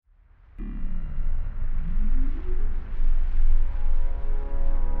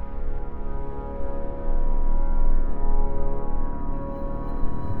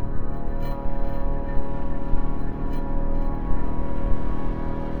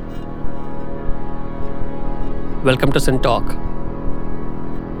Welcome to Sin Talk.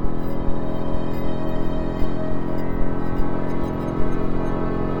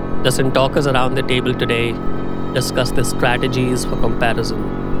 The Sin Talkers around the table today discuss the strategies for comparison.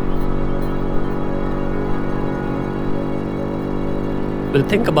 We'll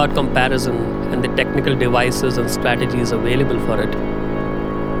think about comparison and the technical devices and strategies available for it.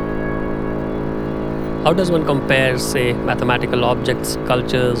 How does one compare, say, mathematical objects,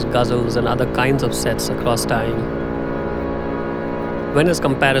 cultures, guzzles, and other kinds of sets across time? When is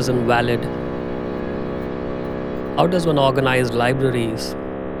comparison valid? How does one organize libraries?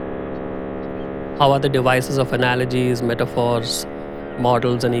 How are the devices of analogies, metaphors,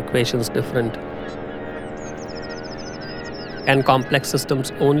 models, and equations different? Can complex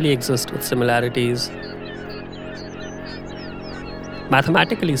systems only exist with similarities?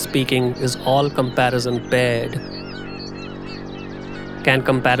 Mathematically speaking, is all comparison paired? Can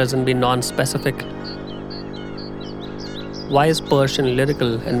comparison be non-specific? Why is Persian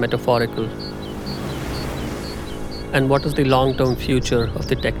lyrical and metaphorical? And what is the long-term future of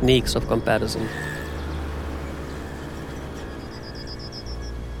the techniques of comparison?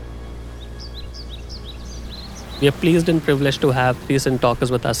 We are pleased and privileged to have three Sin Talkers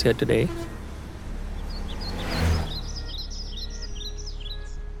with us here today.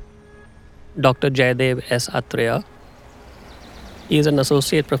 Dr. Jayadev S. Atreya. He is an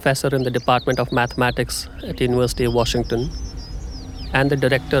associate professor in the Department of Mathematics at the University of Washington and the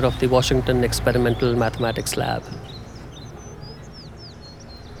director of the Washington Experimental Mathematics Lab.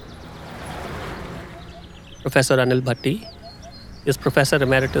 Professor Anil Bhatti is Professor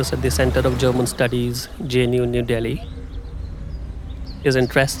Emeritus at the Center of German Studies, JNU, New Delhi. His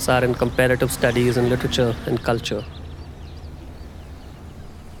interests are in comparative studies in literature and culture.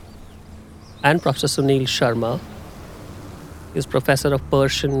 And Professor Sunil Sharma is Professor of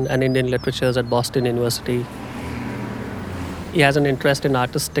Persian and Indian Literatures at Boston University. He has an interest in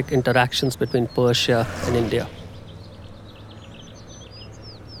artistic interactions between Persia and India.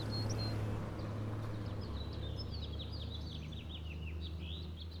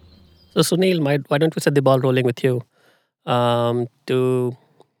 So Sunil, why don't we set the ball rolling with you to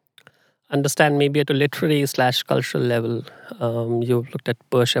understand maybe at a literary / cultural level. You've looked at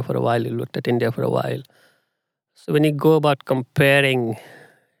Persia for a while, you looked at India for a while. So when you go about comparing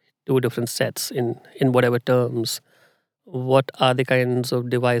two different sets in whatever terms, what are the kinds of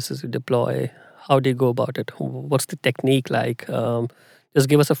devices you deploy? How do you go about it? What's the technique like? Just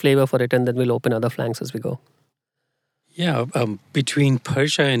give us a flavor for it and then we'll open other flanks as we go. Yeah, between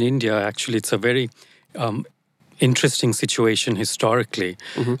Persia and India, actually, it's a very interesting situation historically,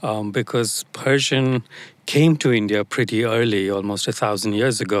 because Persian came to India pretty early, almost 1,000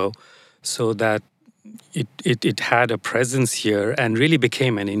 years ago, so that it had a presence here and really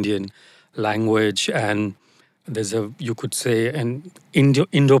became an Indian language. And there's you could say, an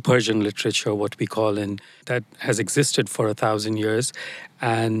Indo-Persian literature, what we call, and that has existed for 1,000 years.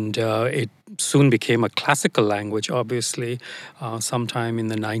 And it soon became a classical language, obviously, sometime in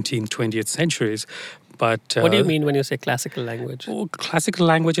the 19th, 20th centuries. But what do you mean when you say classical language? Classical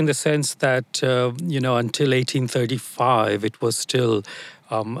language in the sense that, until 1835, it was still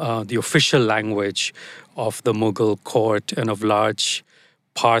the official language of the Mughal court and of large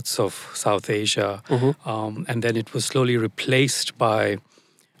parts of South Asia. And then it was slowly replaced by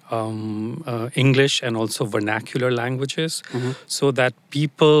English and also vernacular languages, so that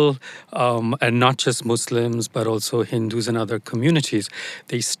people, and not just Muslims, but also Hindus and other communities,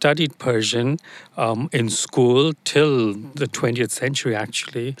 they studied Persian in school till the 20th century,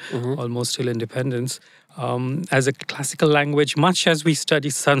 actually, almost till independence. As a classical language, much as we study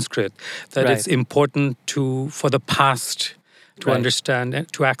Sanskrit, that it's important for the past to understand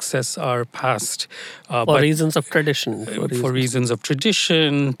and to access our past. For reasons of tradition. For reasons of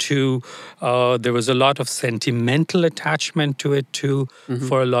tradition, there was a lot of sentimental attachment to it too.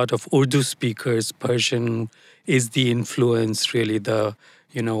 For a lot of Urdu speakers, Persian is the influence, really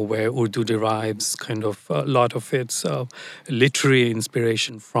where Urdu derives kind of a lot of its literary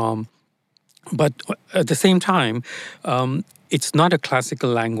inspiration from. But at the same time, it's not a classical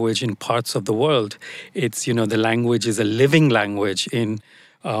language in parts of the world. It's, the language is a living language in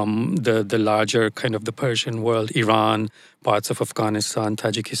the larger kind of the Persian world, Iran, parts of Afghanistan,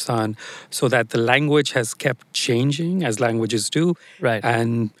 Tajikistan, so that the language has kept changing as languages do,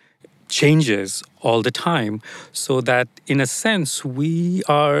 and changes all the time. So that in a sense, we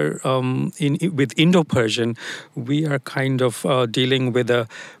are, with Indo-Persian, we are kind of dealing with a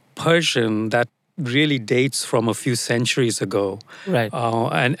Persian that really dates from a few centuries ago. But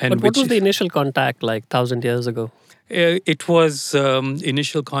what was the initial contact like 1,000 years ago? It was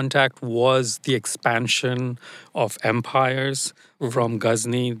initial contact was the expansion of empires from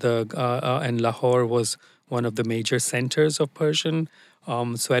Ghazni. And Lahore was one of the major centers of Persian.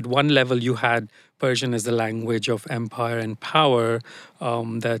 So at one level, you had Persian as the language of empire and power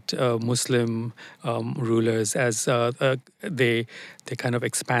that Muslim rulers, as they kind of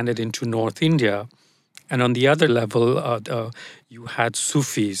expanded into North India. And on the other level, you had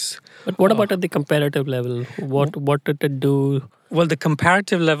Sufis. But what about at the comparative level? What did it do? Well, the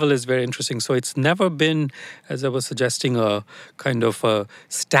comparative level is very interesting. So it's never been, as I was suggesting, a kind of a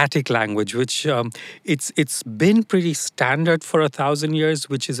static language, which it's been pretty standard for 1,000 years,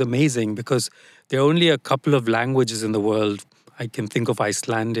 which is amazing because there are only a couple of languages in the world. I can think of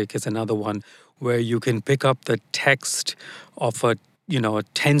Icelandic as another one, where you can pick up the text of a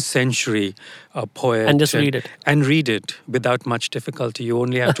 10th century poet And just read it. And read it without much difficulty. You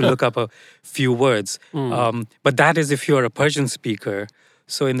only have to look up a few words. But that is if you're a Persian speaker.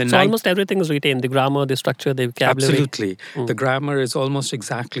 So in the almost everything is retained: the grammar, the structure, the vocabulary. Absolutely. The grammar is almost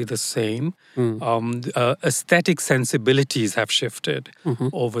exactly the same. Aesthetic sensibilities have shifted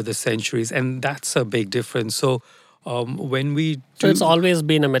over the centuries, and that's a big difference. So when we So it's always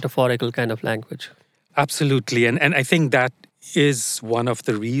been a metaphorical kind of language. Absolutely. And I think that is one of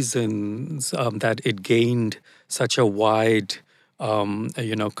the reasons that it gained such a wide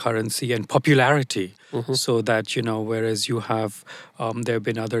currency and popularity. So that, whereas you have, there have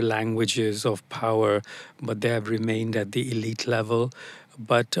been other languages of power, but they have remained at the elite level.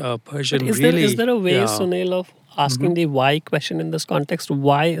 But Persian Is there a way, Sunil, of asking the why question in this context?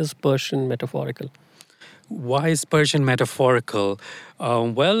 Why is Persian metaphorical? Why is Persian metaphorical?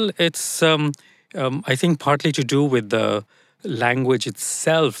 Well, it's, I think, partly to do with the language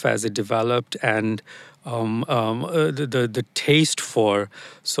itself as it developed and the taste for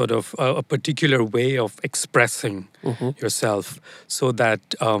sort of a particular way of expressing yourself, so that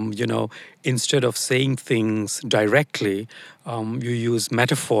instead of saying things directly, you use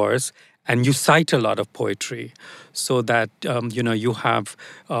metaphors and you cite a lot of poetry, so that you have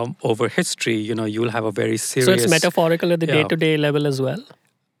over history, you'll have a very serious. So it's metaphorical at the day-to-day level as well.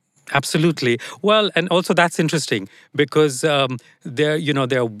 Absolutely. Well, and also that's interesting because there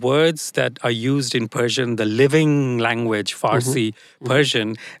are words that are used in Persian, the living language, Farsi,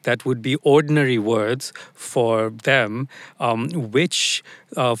 Persian, that would be ordinary words for them, which,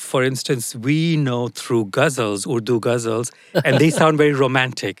 for instance, we know through ghazals, Urdu ghazals, and they sound very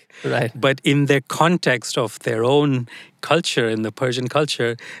romantic. Right. But in the context of their own culture, in the Persian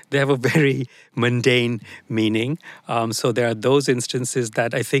culture, they have a very mundane meaning. So there are those instances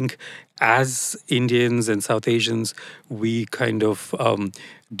that I think as Indians and South Asians, we kind of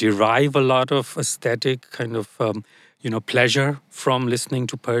derive a lot of aesthetic kind of, pleasure from listening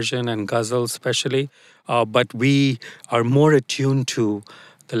to Persian and ghazal especially. But we are more attuned to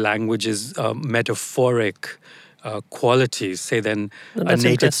the language's metaphoric qualities, say, than a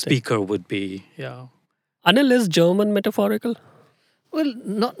native speaker would be. Yeah. Anil, is German metaphorical? Well,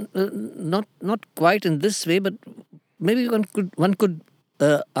 not quite in this way, but maybe one could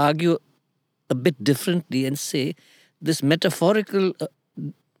argue a bit differently and say this metaphorical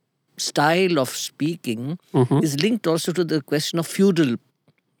style of speaking is linked also to the question of feudal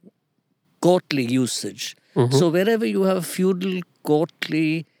courtly usage. So wherever you have a feudal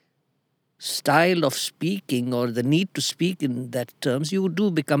courtly style of speaking or the need to speak in that terms, you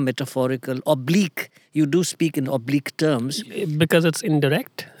do become metaphorical, oblique. You do speak in oblique terms. Because it's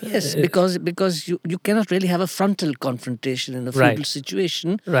indirect? Yes, because you cannot really have a frontal confrontation in a feudal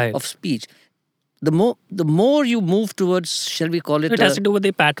situation of speech. The more you move towards, shall we call it... It has to do with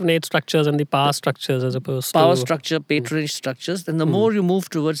the patronage structures and the power structures as opposed to... Power structure, patronage structures. Then the more you move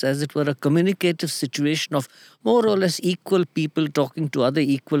towards, as it were, a communicative situation of more or less equal people talking to other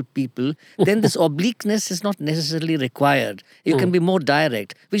equal people, then this obliqueness is not necessarily required. You can be more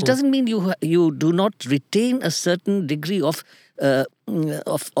direct, which doesn't mean you do not retain a certain degree of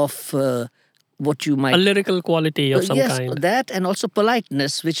what you might... A lyrical quality of some kind. Yes, that, and also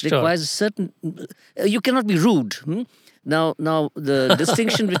politeness, which requires a certain... you cannot be rude. Now, the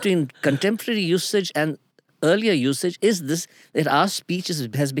distinction between contemporary usage and earlier usage is this, that our speech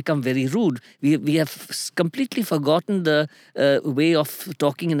has become very rude. We have completely forgotten the way of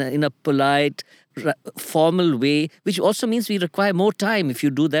talking in a polite, formal way, which also means we require more time. If you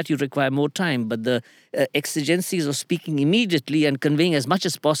do that, you require more time. But the exigencies of speaking immediately and conveying as much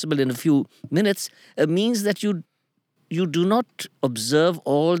as possible in a few minutes means that you do not observe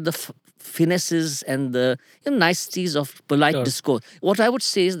all the finesses and the niceties of polite discourse. What I would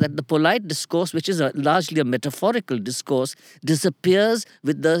say is that the polite discourse, which is largely a metaphorical discourse, disappears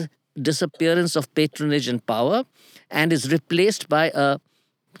with the disappearance of patronage and power and is replaced by a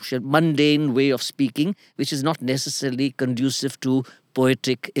mundane way of speaking, which is not necessarily conducive to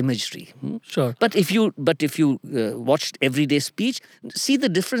poetic imagery. Sure. But if you watched everyday speech, see the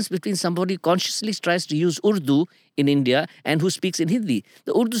difference between somebody who consciously tries to use Urdu in India and who speaks in Hindi.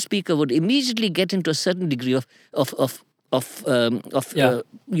 The Urdu speaker would immediately get into a certain degree of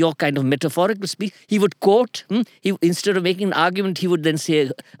your kind of metaphorical speech. He would quote. He, instead of making an argument, he would then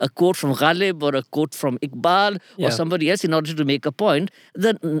say a quote from Ghalib or a quote from Iqbal or somebody else in order to make a point.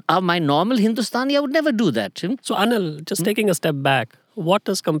 My normal Hindustani, I would never do that. So, Anil, just taking a step back, what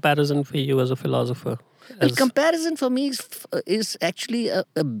is comparison for you as a philosopher? Well, comparison for me is actually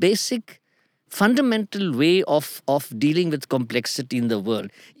a basic, fundamental way of dealing with complexity in the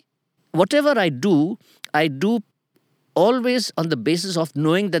world. Whatever I do always on the basis of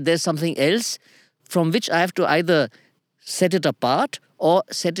knowing that there's something else from which I have to either set it apart or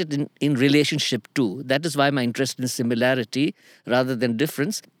set it in relationship to. That is why my interest in similarity rather than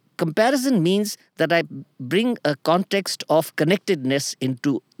difference. Comparison means that I bring a context of connectedness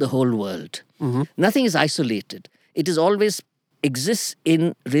into the whole world. Nothing is isolated. It is always exists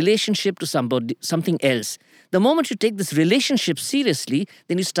in relationship to something else. The moment you take this relationship seriously,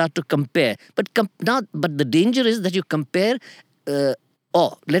 then you start to compare. But the danger is that you compare.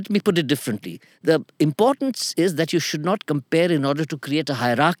 Let me put it differently. The importance is that you should not compare in order to create a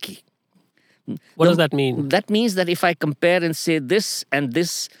hierarchy. What does that mean? That means that if I compare and say this and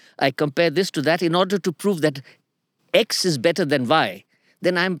this, I compare this to that in order to prove that X is better than Y,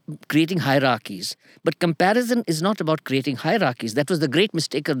 then I'm creating hierarchies. But comparison is not about creating hierarchies. That was the great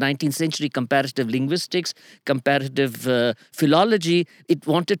mistake of 19th century comparative linguistics, comparative philology. It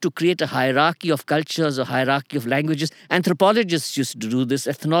wanted to create a hierarchy of cultures, a hierarchy of languages. Anthropologists used to do this.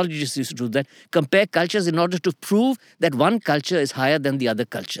 Ethnologists used to do that. Compare cultures in order to prove that one culture is higher than the other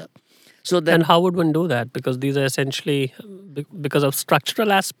culture. And how would one do that? Because these are essentially because of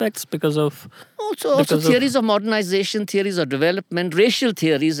structural aspects, because of... Also theories of modernization, theories of development, racial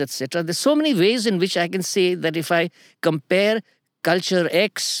theories, etc. There's so many ways in which I can say that if I compare culture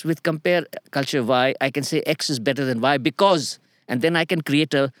X with compare culture Y, I can say X is better than Y because... And then I can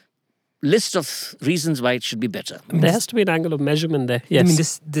create a list of reasons why it should be better. There has to be an angle of measurement there. Yes. I mean,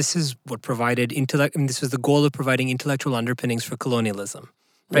 this is what provided this was the goal of providing intellectual underpinnings for colonialism.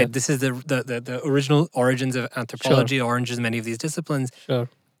 Right. This is the original origins of anthropology, origins many of these disciplines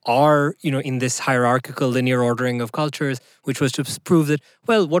are, in this hierarchical linear ordering of cultures, which was to prove that,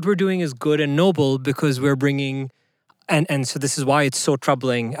 well, what we're doing is good and noble because we're bringing, and so this is why it's so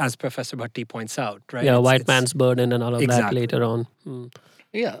troubling, as Professor Bhatti points out, right? Yeah, white man's burden and all of that later on.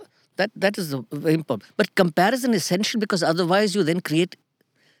 Yeah, that is very important. But comparison is essential because otherwise you then create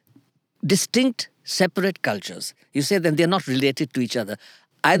distinct, separate cultures. You say then they're not related to each other.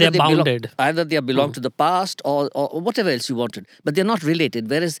 Either they belong to the past or whatever else you wanted, but they're not related.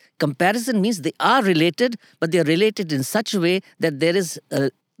 Whereas comparison means they are related, but they're related in such a way that there is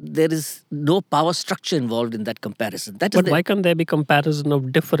no power structure involved in that comparison. Why can't there be comparison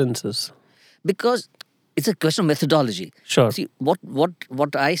of differences? Because it's a question of methodology. Sure. See, what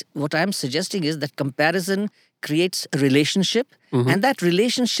I'm suggesting is that comparison creates a relationship, and that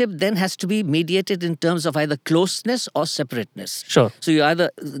relationship then has to be mediated in terms of either closeness or separateness. Sure. So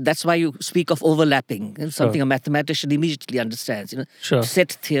that's why you speak of overlapping, something a mathematician immediately understands.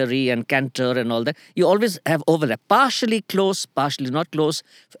 Set theory and Cantor and all that. You always have overlap, partially close, partially not close,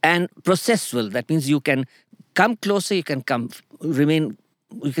 and processual. That means you can come closer, you can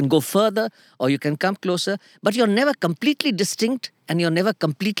you can go further or you can come closer, but you're never completely distinct and you're never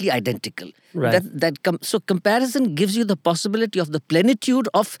completely identical. Right. So comparison gives you the possibility of the plenitude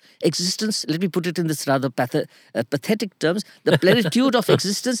of existence. Let me put it in this rather pathetic terms. The plenitude of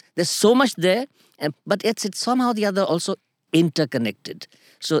existence, there's so much there, but it's somehow the other also interconnected.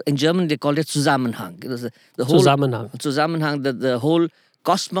 So in German they call it Zusammenhang. The whole Zusammenhang, the whole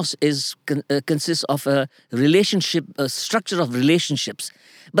cosmos consists of a relationship, a structure of relationships.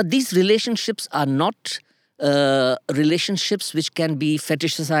 But these relationships are not relationships which can be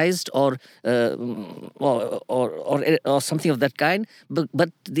fetishized or something of that kind.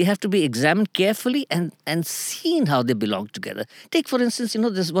 But they have to be examined carefully and seen how they belong together. Take, for instance,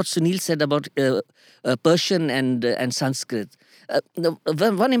 this is what Sunil said about Persian and Sanskrit.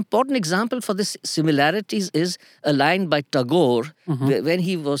 One important example for this similarities is a line by Tagore when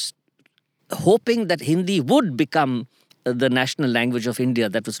he was hoping that Hindi would become the national language of India.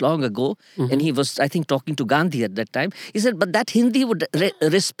 That was long ago. And he was, I think, talking to Gandhi at that time. He said, but that Hindi would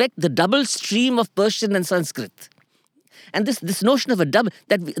respect the double stream of Persian and Sanskrit. And this notion of a double,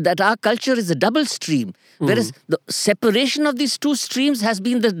 that our culture is a double stream, whereas the separation of these two streams has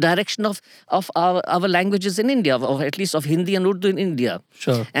been the direction of our languages in India, or at least of Hindi and Urdu in India.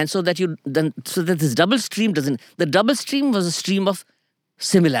 Sure. And so that this double stream the double stream was a stream of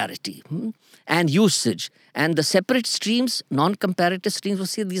similarity and usage. And the separate streams, non-comparative streams, will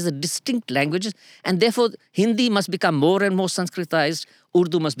say these are distinct languages, and therefore Hindi must become more and more Sanskritized,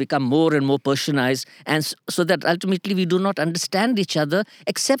 Urdu must become more and more Persianized, and so that ultimately we do not understand each other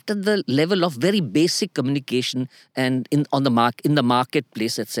except at the level of very basic communication and in the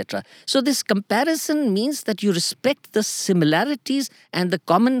marketplace, etc. So this comparison means that you respect the similarities and the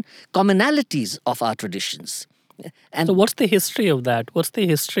commonalities of our traditions. And so what's the history of that? What's the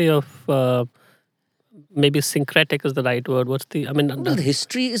history of maybe syncretic is the right word? Well, the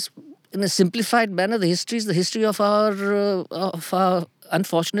history is, in a simplified manner, the history is the history of our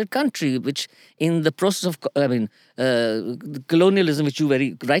unfortunate country, which in the process of, colonialism, which you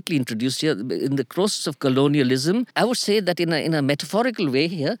very rightly introduced here, in the process of colonialism, I would say that in a metaphorical way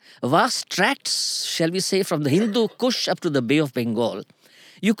here, vast tracts, shall we say, from the Hindu Kush up to the Bay of Bengal,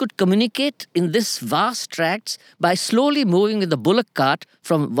 you could communicate in this vast tracts by slowly moving with the bullock cart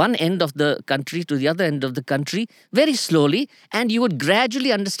from one end of the country to the other end of the country, very slowly, and you would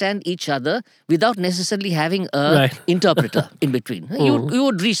gradually understand each other without necessarily having a interpreter in between. You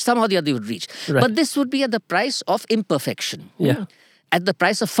would reach, somehow or the other you would reach. Right. But this would be at the price of imperfection. Yeah. At the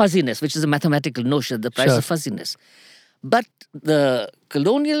price of fuzziness, which is a mathematical notion, the price of fuzziness. But the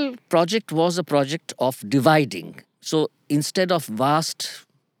colonial project was a project of dividing. So instead of vast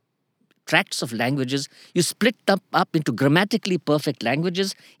tracts of languages, you split them up into grammatically perfect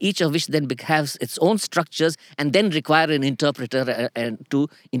languages, each of which then has its own structures and then require an interpreter to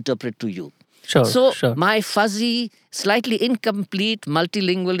interpret to you. Sure. My fuzzy, slightly incomplete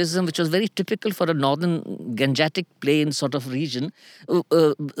multilingualism, which was very typical for a northern Gangetic plain sort of region,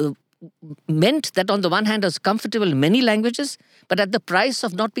 meant that on the one hand I was comfortable in many languages, but at the price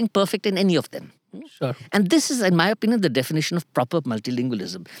of not being perfect in any of them. Sure. And this is, in my opinion, the definition of proper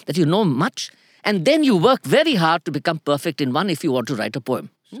multilingualism, that you know much and then you work very hard to become perfect in one if you want to write a poem.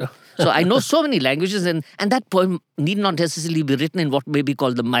 Sure. So I know so many languages, and that poem need not necessarily be written in what may be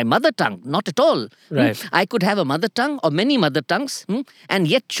called my mother tongue. Not at all. Right. I could have a mother tongue or many mother tongues, and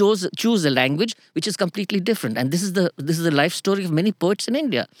yet choose a language which is completely different. And this is the life story of many poets in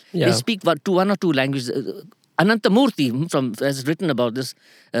India. Yeah. They speak one or two languages. Anantamurthy has written about this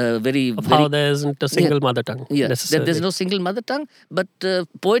how there isn't a single mother tongue. Yeah, necessarily. there's no single mother tongue, but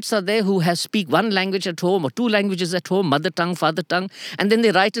poets are there who speak one language at home or two languages at home, mother tongue, father tongue, and then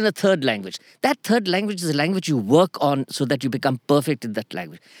they write in a third language. That third language is a language you work on so that you become perfect in that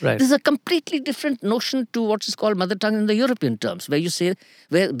language. Right. This is a completely different notion to what is called mother tongue in the European terms, where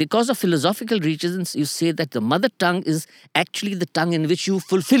because of philosophical reasons, you say that the mother tongue is actually the tongue in which you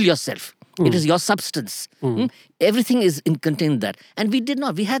fulfill yourself. It is your substance. Everything is contained in that. And we did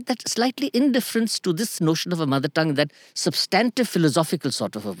not. We had that slightly indifference to this notion of a mother tongue in that substantive philosophical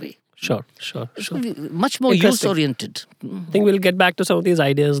sort of a way. Sure. Much more use-oriented. I think we'll get back to some of these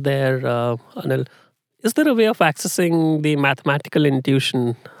ideas there, Anil. Is there a way of accessing the mathematical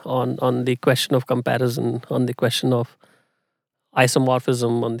intuition on the question of comparison, on the question of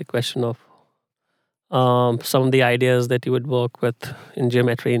isomorphism, on the question of some of the ideas that you would work with in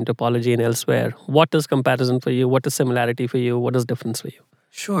geometry, in topology, and elsewhere? What is comparison for you? What is similarity for you? What is difference for you?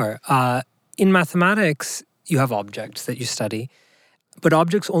 Sure. In mathematics, you have objects that you study, but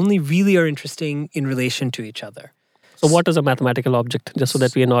objects only really are interesting in relation to each other. So what is a mathematical object, just so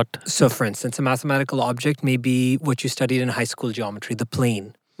that we are not... So for instance, a mathematical object may be what you studied in high school geometry, the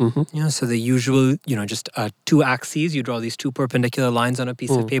plane. Mm-hmm. So the usual, just two axes, you draw these two perpendicular lines on a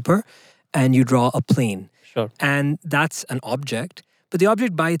piece of paper, and you draw a plane. Sure. And that's an object. But the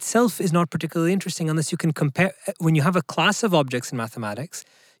object by itself is not particularly interesting unless you can compare. When you have a class of objects in mathematics,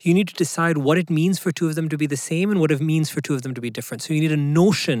 you need to decide what it means for two of them to be the same and what it means for two of them to be different. So you need a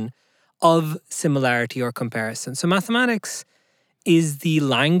notion of similarity or comparison. So mathematics is the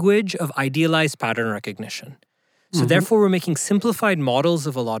language of idealized pattern recognition. So therefore, we're making simplified models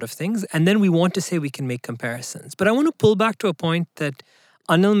of a lot of things, and then we want to say we can make comparisons. But I want to pull back to a point that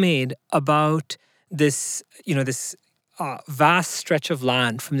Anil made about this, this vast stretch of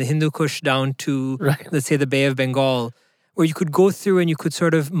land from the Hindu Kush down to, let's say, the Bay of Bengal, where you could go through and you could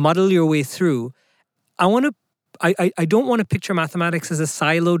sort of muddle your way through. I don't want to picture mathematics as a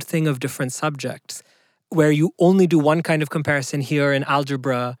siloed thing of different subjects, where you only do one kind of comparison here in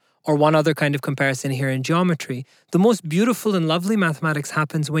algebra or one other kind of comparison here in geometry. The most beautiful and lovely mathematics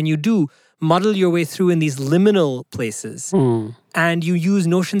happens when you do muddle your way through in these liminal places. And you use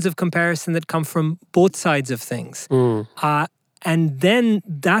notions of comparison that come from both sides of things. And then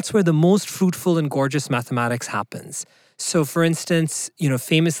that's where the most fruitful and gorgeous mathematics happens. So for instance,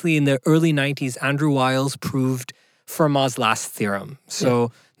 famously in the early 90s, Andrew Wiles proved Fermat's last theorem.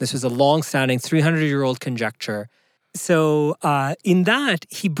 So this was a long-standing 300-year-old conjecture. So in that,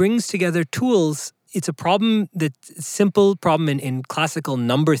 he brings together tools. It's a problem simple problem in classical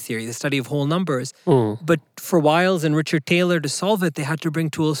number theory, the study of whole numbers. But for Wiles and Richard Taylor to solve it, they had to bring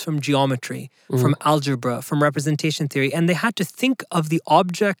tools from geometry, from algebra, from representation theory. And they had to think of the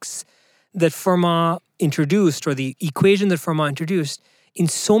objects that Fermat introduced, or the equation that Fermat introduced, in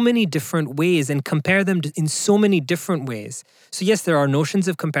so many different ways and compare them in so many different ways. So yes, there are notions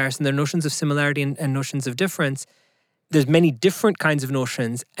of comparison, there are notions of similarity and notions of difference. There's many different kinds of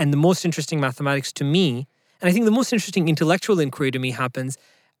notions. And the most interesting mathematics to me, and I think the most interesting intellectual inquiry to me, happens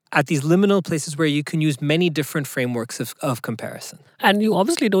at these liminal places where you can use many different frameworks of comparison. And you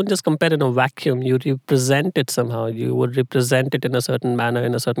obviously don't just compare in a vacuum. You represent it somehow. You would represent it in a certain manner,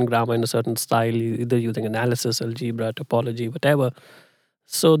 in a certain grammar, in a certain style, either using analysis, algebra, topology, whatever.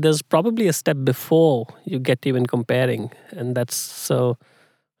 So there's probably a step before you get even comparing. And that's so,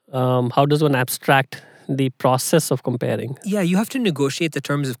 how does one abstract the process of comparing? Yeah, you have to negotiate the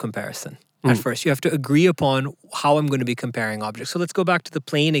terms of comparison. At first, you have to agree upon how I'm going to be comparing objects. So let's go back to the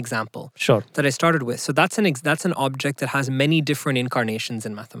plane example that I started with. So that's an object that has many different incarnations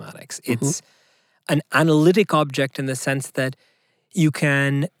in mathematics. It's an analytic object in the sense that you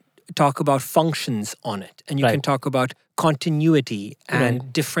can talk about functions on it, and you can talk about continuity and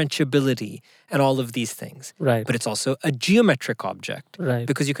differentiability and all of these things. But it's also a geometric object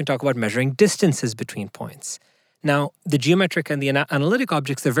because you can talk about measuring distances between points. Now, the geometric and the analytic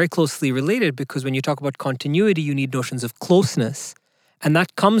objects, they're very closely related because when you talk about continuity, you need notions of closeness, and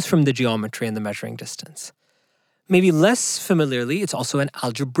that comes from the geometry and the measuring distance. Maybe less familiarly, it's also an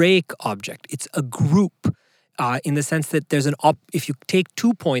algebraic object. It's a group in the sense that there's if you take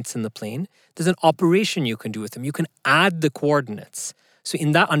 2 points in the plane, there's an operation you can do with them. You can add the coordinates. So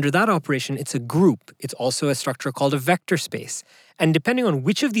under that operation, it's a group. It's also a structure called a vector space. And depending on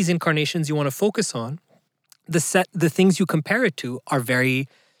which of these incarnations you want to focus on, the things you compare it to are very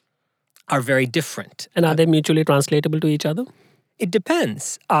different. And are they mutually translatable to each other? It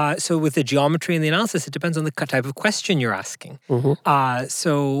depends. So with the geometry and the analysis, it depends on the type of question you're asking.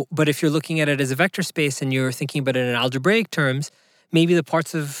 But if you're looking at it as a vector space and you're thinking about it in algebraic terms, maybe the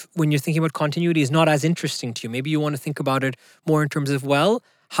parts of when you're thinking about continuity is not as interesting to you. Maybe you want to think about it more in terms of,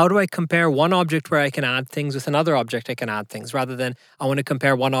 how do I compare one object where I can add things with another object I can add things, rather than I want to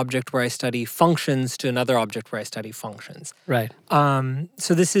compare one object where I study functions to another object where I study functions.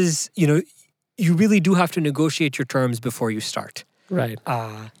 So this is, you really do have to negotiate your terms before you start.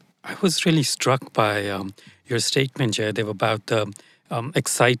 I was really struck by your statement, Jayadev, about the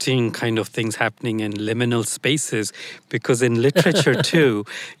exciting kind of things happening in liminal spaces, because in literature too,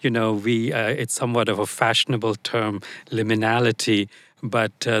 it's somewhat of a fashionable term, liminality.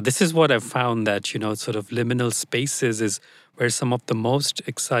 But this is what I've found, that, sort of liminal spaces is where some of the most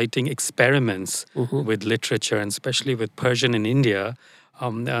exciting experiments with literature, and especially with Persian in India,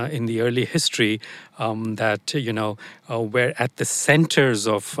 in the early history, where at the centers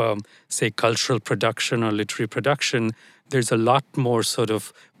of, say, cultural production or literary production, there's a lot more sort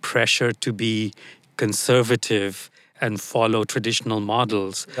of pressure to be conservative and follow traditional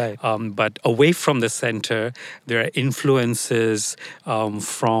models. But away from the center, there are influences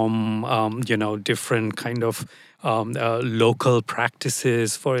from, different kind of local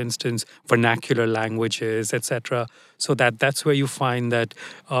practices, for instance, vernacular languages, etc. So that's where you find that,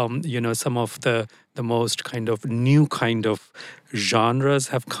 some of the most kind of new kind of genres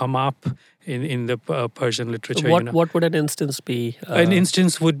have come up in the Persian literature. What would an instance be? An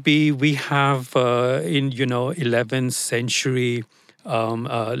instance would be, we have in 11th century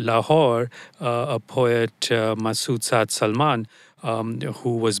Lahore, a poet, Masood Saad Salman,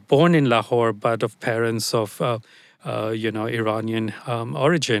 who was born in Lahore but of parents of Iranian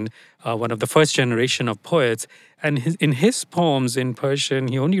origin, one of the first generation of poets. And in his poems in Persian,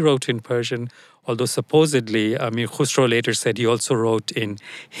 he only wrote in Persian, although supposedly Amir Khusro later said he also wrote in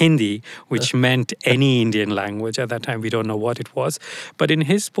Hindi, which meant any Indian language. At that time, we don't know what it was. But in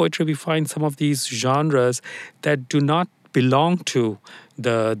his poetry, we find some of these genres that do not belong to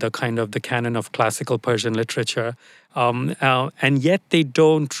the kind of the canon of classical Persian literature. And yet they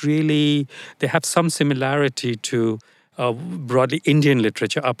don't really, they have some similarity to broadly Indian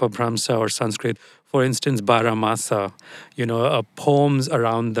literature, Apabhramsa or Sanskrit. For instance, Baramasa, poems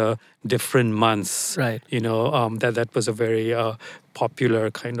around the different months. Right. That was a very popular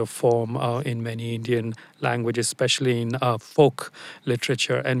kind of form in many Indian languages, especially in folk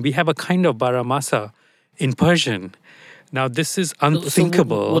literature. And we have a kind of Baramasa in Persian. Now, this is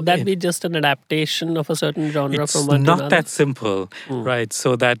unthinkable. So would that be just an adaptation of a certain genre from one to another? It's not that simple, right?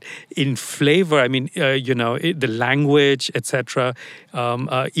 So that in flavor, the language, etc.,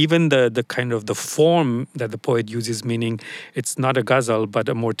 even the kind of the form that the poet uses, meaning it's not a ghazal, but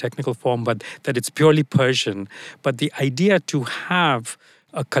a more technical form, but that it's purely Persian. But the idea to have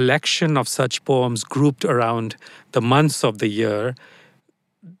a collection of such poems grouped around the months of the year,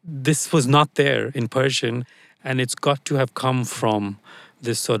 this was not there in Persian. And it's got to have come from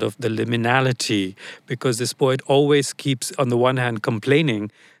this sort of the liminality, because this poet always keeps, on the one hand, complaining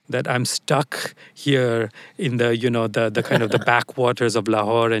that I'm stuck here in the kind of the backwaters of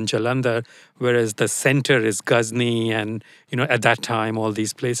Lahore and Jalandhar, whereas the center is Ghazni and, at that time, all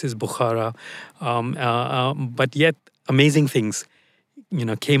these places, Bukhara. But yet, amazing things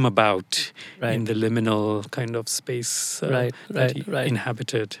came about in the liminal kind of space that he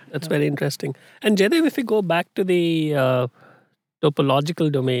inhabited. That's very interesting. And Jaidev, if we go back to the topological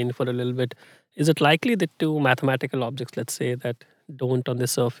domain for a little bit, is it likely that two mathematical objects, let's say, that don't on the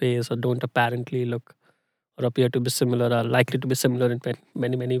surface or don't apparently look or appear to be similar are likely to be similar in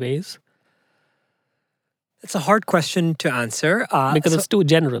many, many ways? It's a hard question to answer. Because it's too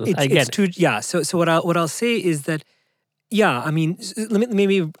general, I get it. So what I'll say is that,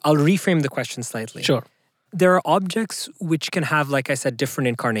 maybe I'll reframe the question slightly. Sure. There are objects which can have, like I said, different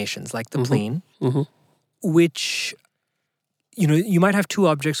incarnations, like the plane, which, you might have two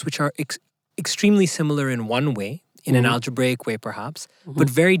objects which are extremely similar in one way, in an algebraic way perhaps, but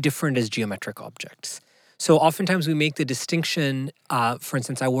very different as geometric objects. So oftentimes we make the distinction, for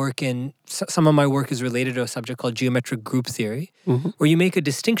instance, some of my work is related to a subject called geometric group theory, where you make a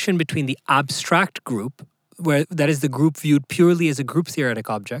distinction between the abstract group, where that is the group viewed purely as a group theoretic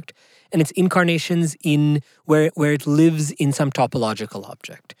object, and its incarnations in where it lives in some topological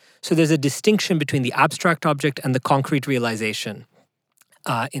object. So there's a distinction between the abstract object and the concrete realization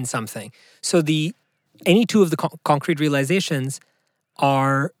in something. So any two of the concrete realizations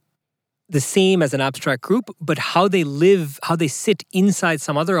are the same as an abstract group, but how they live, how they sit inside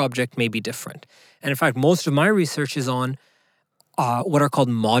some other object may be different. And in fact, most of my research is on what are called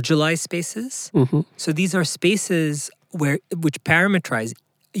moduli spaces. So these are spaces which parameterize.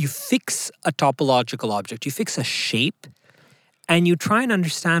 You fix a topological object, you fix a shape, and you try and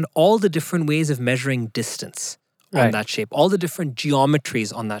understand all the different ways of measuring distance on that shape, all the different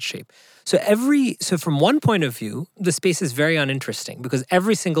geometries on that shape. So from one point of view, the space is very uninteresting because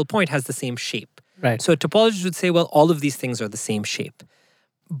every single point has the same shape. Right. So a topologist would say, well, all of these things are the same shape.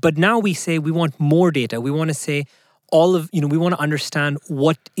 But now we say we want more data. We want to say we want to understand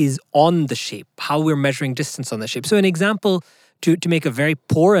what is on the shape, how we're measuring distance on the shape. So an example, to make a very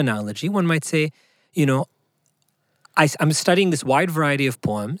poor analogy, one might say, I'm studying this wide variety of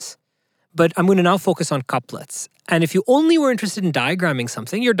poems, but I'm going to now focus on couplets. And if you only were interested in diagramming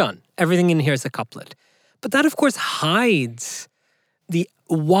something, you're done. Everything in here is a couplet. But that, of course, hides the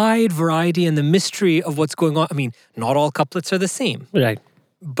wide variety and the mystery of what's going on. I mean, not all couplets are the same. Right.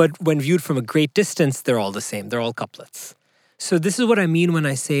 But when viewed from a great distance, they're all the same. They're all couplets. So this is what I mean when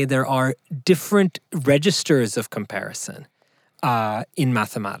I say there are different registers of comparison in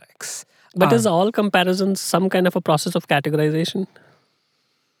mathematics. But is all comparison some kind of a process of categorization?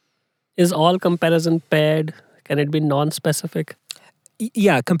 Is all comparison paired? Can it be non-specific?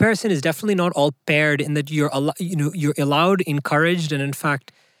 Yeah, comparison is definitely not all paired in that you're allowed, encouraged, and in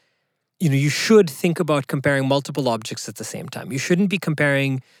fact, you should think about comparing multiple objects at the same time. You shouldn't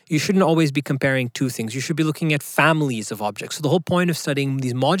always be comparing two things. You should be looking at families of objects. So the whole point of studying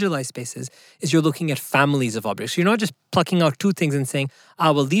these moduli spaces is you're looking at families of objects. You're not just plucking out two things and saying,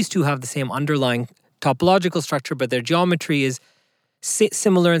 these two have the same underlying topological structure, but their geometry is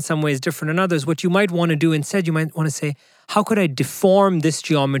similar in some ways, different in others. What you might want to do instead, you might want to say, how could I deform this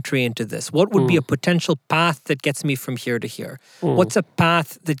geometry into this? What would be a potential path that gets me from here to here? What's a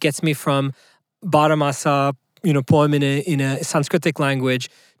path that gets me from Baramasa, poem in a Sanskritic language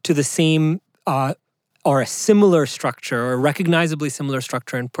to the same or a similar structure or a recognizably similar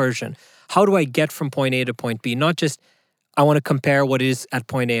structure in Persian? How do I get from point A to point B? Not just I want to compare what is at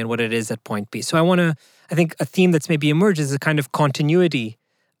point A and what it is at point B. So I think a theme that's maybe emerged is a kind of continuity.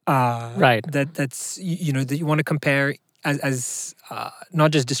 That's that you want to compare as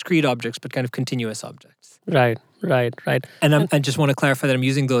not just discrete objects, but kind of continuous objects. Right. And I just want to clarify that I'm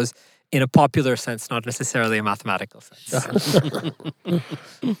using those in a popular sense, not necessarily a mathematical sense.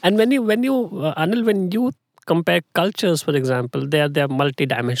 And when you Anil, when you compare cultures, for example, they're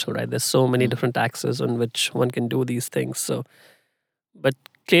multidimensional, right? There's so many different axes on which one can do these things. So, but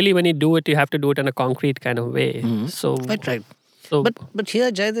clearly, when you do it, you have to do it in a concrete kind of way. So, quite right. So, but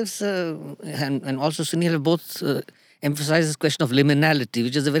here Jaydev's and also Sunil have both emphasized this question of liminality,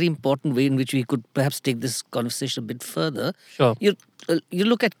 which is a very important way in which we could perhaps take this conversation a bit further. Sure. You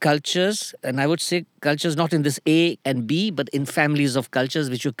look at cultures, and I would say cultures not in this A and B, but in families of cultures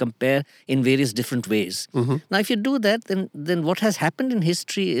which you compare in various different ways. Now, if you do that, then what has happened in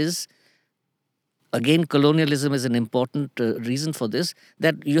history is, again, colonialism is an important reason for this,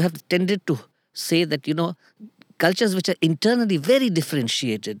 that you have tended to say that, cultures which are internally very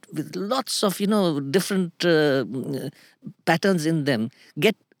differentiated with lots of, different patterns in them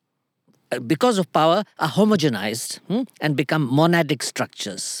get, because of power, are homogenized and become monadic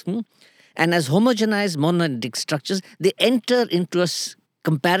structures. And as homogenized monadic structures, they enter into a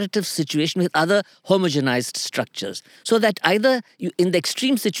comparative situation with other homogenized structures. So that either in the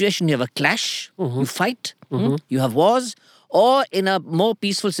extreme situation, you have a clash, you fight, you have wars, or in a more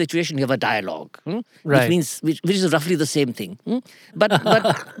peaceful situation, you have a dialogue, Right. which is roughly the same thing. But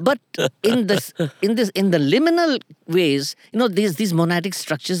in the liminal ways, these monadic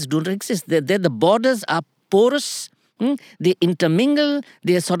structures don't exist. The borders are porous. They intermingle.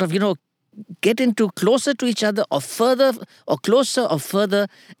 They are sort of get into closer to each other, or further, or closer, or further.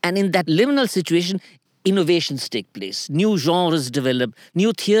 And in that liminal situation, innovations take place, new genres develop,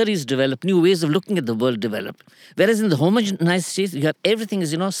 new theories develop, new ways of looking at the world develop. Whereas in the homogenized state, you have everything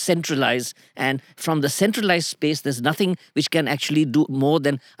is centralized, and from the centralized space, there's nothing which can actually do more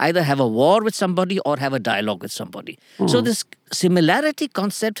than either have a war with somebody or have a dialogue with somebody. So this similarity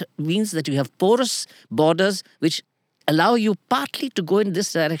concept means that you have porous borders which allow you partly to go in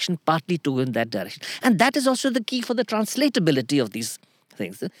this direction, partly to go in that direction. And that is also the key for the translatability of these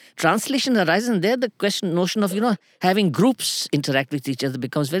things. Translation arises, and there the notion of having groups interact with each other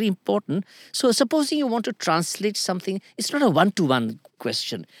becomes very important. So supposing you want to translate something, it's not a one-to-one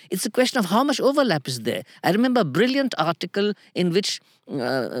question. It's a question of how much overlap is there. I remember a brilliant article in which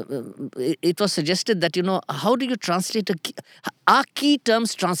it was suggested that how do you translate are key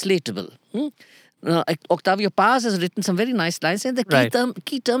terms translatable? Octavio Paz has written some very nice lines saying the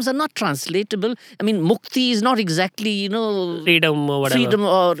key terms are not translatable. I mean, mukti is not exactly, freedom or whatever. Freedom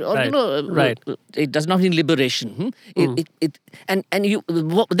or Right. It does not mean liberation. Then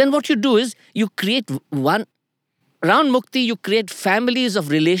what you do is you create around mukti, you create families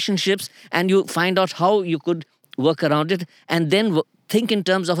of relationships, and you find out how you could work around it, and then think in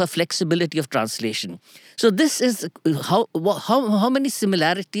terms of a flexibility of translation. So this is how many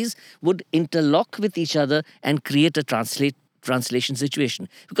similarities would interlock with each other and create a translation situation.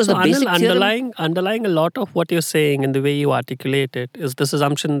 Because so the basic underlying a lot of what you're saying and the way you articulate it is this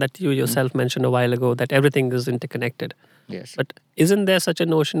assumption that you yourself mentioned a while ago, that everything is interconnected. Yes. But isn't there such a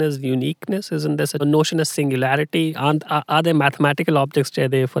notion as uniqueness? Isn't there such a notion as singularity? Are there mathematical objects,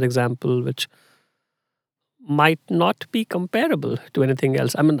 Jaydev, for example, which might not be comparable to anything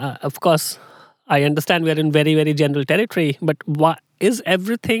else? I mean, of course, I understand we're in very, very general territory, but is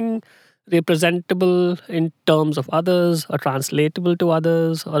everything representable in terms of others, or translatable to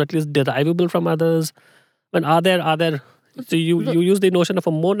others, or at least derivable from others? When are there so you use the notion of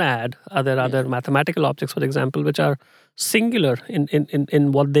a monad. Are there other mathematical objects, for example, which are singular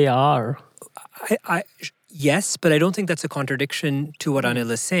in what they are? Yes, but I don't think that's a contradiction to what Anil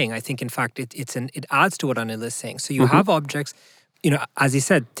is saying. I think, in fact, it adds to what Anil is saying. So you have objects, as he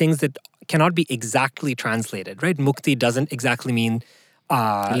said, things that cannot be exactly translated, right? Mukti doesn't exactly mean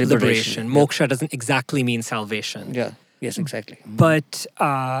liberation. Moksha doesn't exactly mean salvation. Yeah. Yes, exactly. But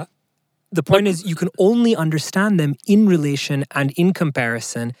the point is, you can only understand them in relation and in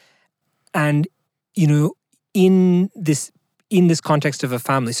comparison, and in this context of a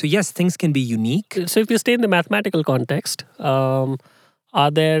family. So yes, things can be unique. So if you stay in the mathematical context, are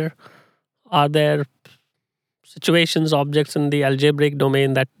there situations, objects in the algebraic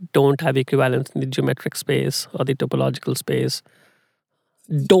domain that don't have equivalence in the geometric space or the topological space?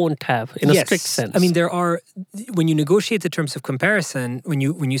 Don't have, in a strict sense. I mean, there are, when you negotiate the terms of comparison, when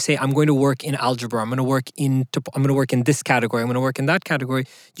you say, I'm going to work in algebra, I'm going to work in this category, I'm going to work in that category,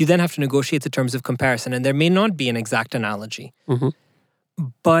 you then have to negotiate the terms of comparison, and there may not be an exact analogy.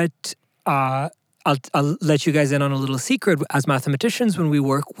 But I'll let you guys in on a little secret. As mathematicians, when we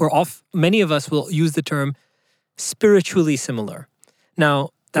work, many of us will use the term spiritually similar.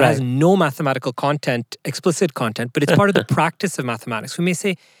 Now, that has no mathematical content, explicit content, but it's part of the practice of mathematics. We may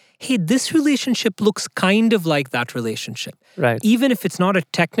say, hey, this relationship looks kind of like that relationship. Right. Even if it's not a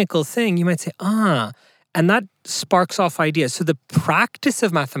technical thing, you might say, and that sparks off ideas. So the practice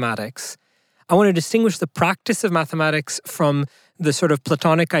of mathematics, I want to distinguish the practice of mathematics from the sort of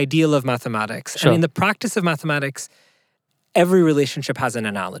Platonic ideal of mathematics. Sure. And in the practice of mathematics, every relationship has an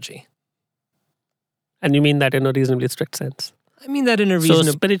analogy. And you mean that in a reasonably strict sense? I mean that in a So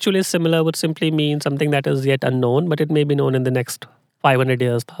reasonable... spiritually similar would simply mean something that is yet unknown, but it may be known in the next 500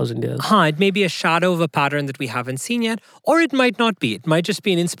 years, 1,000 years. It may be a shadow of a pattern that we haven't seen yet, or it might not be. It might just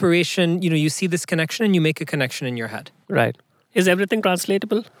be an inspiration. You see this connection and you make a connection in your head. Right. Is everything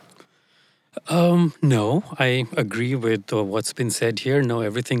translatable? No, I agree with what's been said here. No,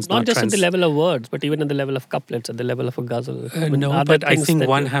 everything's not just at the level of words, but even at the level of couplets, at the level of a ghazal. No, but I think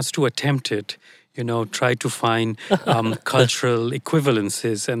one has to attempt it. Try to find cultural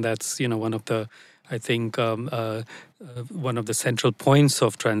equivalences, and that's one of the, I think, one of the central points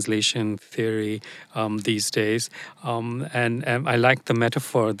of translation theory these days. And I like the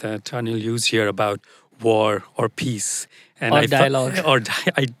metaphor that Anil used here about war or peace. And dialogue.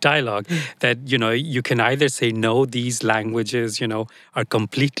 Dialogue. That, you can either say, no, these languages, are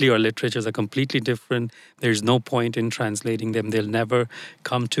completely, or literatures are completely different. There's no point in translating them. They'll never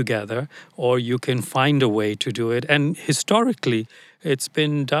come together. Or you can find a way to do it. And historically, it's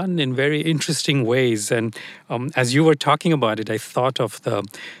been done in very interesting ways. And as you were talking about it, I thought of the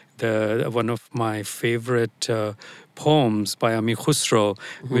one of my favorite poems by Amir Khusro,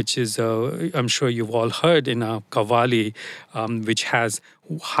 which is, I'm sure you've all heard, in a Qawwali, which has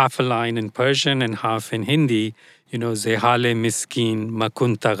half a line in Persian and half in Hindi. Zehale miskin,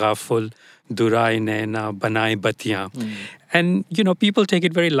 makunta ghaful, durai naina, banai batiyan. And, people take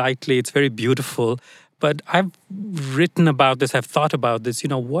it very lightly. It's very beautiful. But I've written about this, I've thought about this,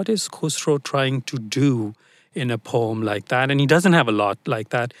 what is Khusro trying to do in a poem like that? And he doesn't have a lot like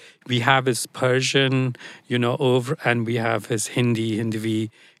that. We have his Persian, over, and we have his Hindi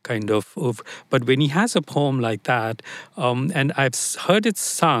kind of over. But when he has a poem like that, and I've heard it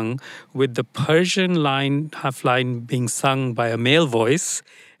sung with the Persian half line being sung by a male voice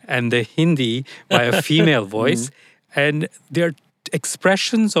and the Hindi by a female voice, and they're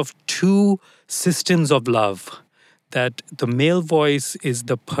expressions of two systems of love. That the male voice is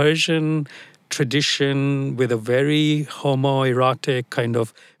the Persian tradition with a very homoerotic kind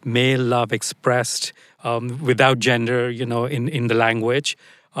of male love expressed without gender, in the language.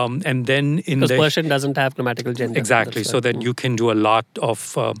 And then because Persian doesn't have grammatical gender. Exactly, so that you can do a lot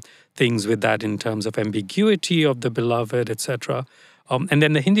of things with that in terms of ambiguity of the beloved, etc. And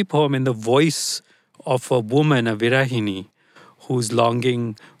then the Hindi poem in the voice of a woman, a virahini, who's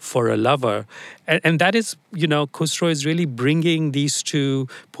longing for a lover. And that is, Khusro is really bringing these two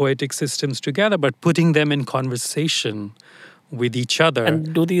poetic systems together, but putting them in conversation with each other.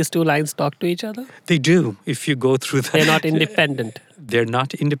 And do these two lines talk to each other? They do, if you go through that. They're not independent. They're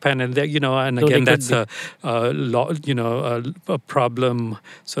not independent. And again, that's a problem,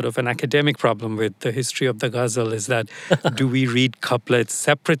 sort of an academic problem with the history of the ghazal, is that do we read couplets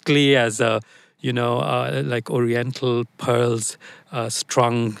separately as a like Oriental pearls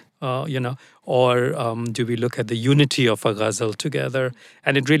strung, or do we look at the unity of a ghazal together?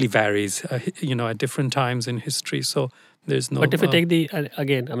 And it really varies, at different times in history. So there's no... But if you take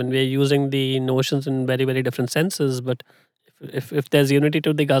we're using the notions in very, very different senses, but if there's unity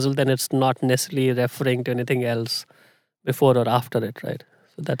to the ghazal, then it's not necessarily referring to anything else before or after it, right?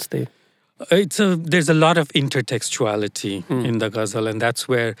 So that's the... There's a lot of intertextuality in the ghazal, and that's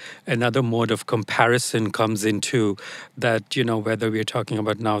where another mode of comparison comes into that, whether we're talking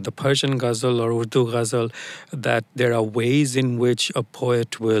about now the Persian ghazal or Urdu ghazal, that there are ways in which a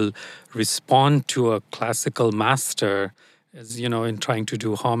poet will respond to a classical master, as in trying to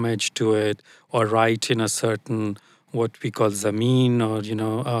do homage to it, or write in a certain what we call zameen, or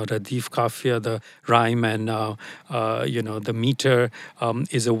radif kafiya, the rhyme, and the meter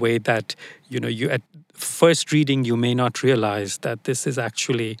is a way that you at first reading you may not realize that this is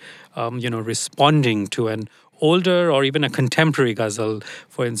actually responding to an older or even a contemporary ghazal,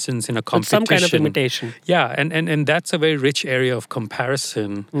 for instance, in a competition. Some kind of imitation. Yeah, and that's a very rich area of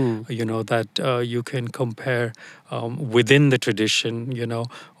comparison, that you can compare within the tradition,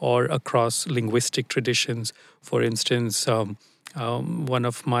 or across linguistic traditions. For instance, one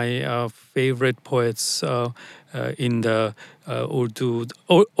of my favorite poets in the old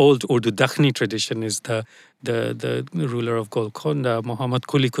Urdu Dakhni tradition is the ruler of Golconda, Muhammad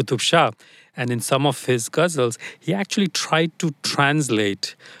Quli Qutub Shah. And in some of his ghazals, he actually tried to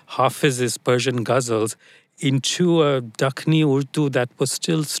translate Hafiz's Persian ghazals into a Dakhni Urdu that was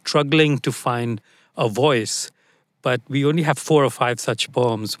still struggling to find a voice. but we only have 4 or 5 such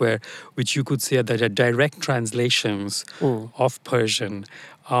poems which you could say that are direct translations of Persian.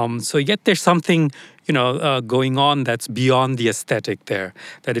 So yet there's something, going on that's beyond the aesthetic there,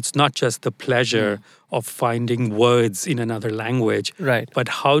 that it's not just the pleasure of finding words in another language, right? But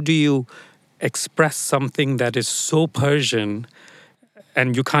how do you express something that is so Persian?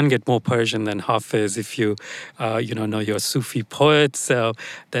 And you can't get more Persian than Hafiz if you, know your Sufi poets.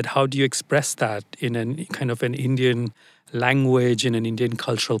 That how do you express that in a kind of an Indian language, in an Indian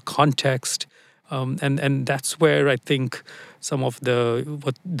cultural context? And that's where I think some of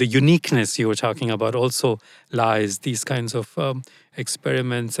the uniqueness you were talking about also lies. These kinds of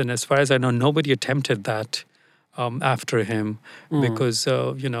experiments, and as far as I know, nobody attempted that after him, because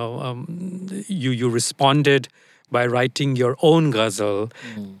you responded by writing your own ghazal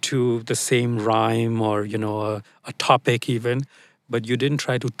to the same rhyme or a topic even, but you didn't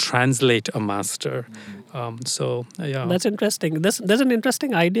try to translate a master. So yeah, that's interesting. There's an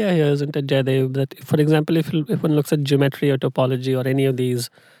interesting idea here, isn't it, Jaydev? That, for example, if one looks at geometry or topology or any of these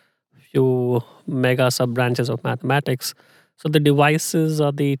few mega sub branches of mathematics, so the devices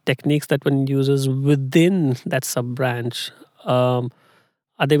or the techniques that one uses within that sub branch, are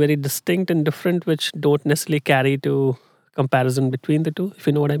they very distinct and different, which don't necessarily carry to comparison between the two, if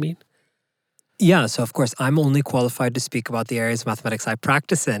you know what I mean? Yeah, so of course, I'm only qualified to speak about the areas of mathematics I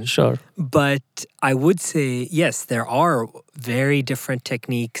practice in. Sure. But I would say, yes, there are very different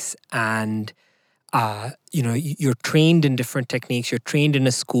techniques, and you're trained in different techniques. You're trained in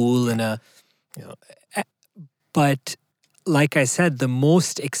a school, but like I said, the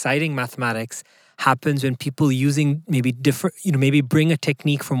most exciting mathematics happens when people using maybe different, maybe bring a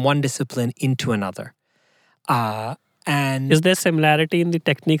technique from one discipline into another. And is there similarity in the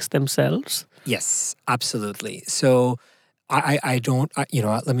techniques themselves? Yes, absolutely. So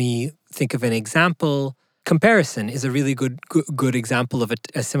let me think of an example. Comparison is a really good example of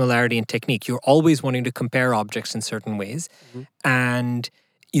a similarity in technique. You're always wanting to compare objects in certain ways. And,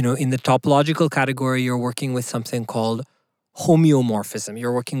 in the topological category, you're working with something called homeomorphism.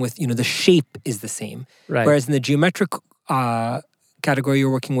 You're working with, the shape is the same. Right. Whereas in the geometric category, you're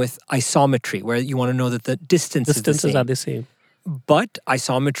working with isometry, where you want to know that the distances are the same. But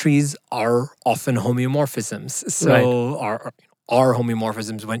isometries are often homeomorphisms. So are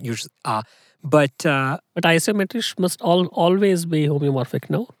homeomorphisms when usually but isometries must always be homeomorphic,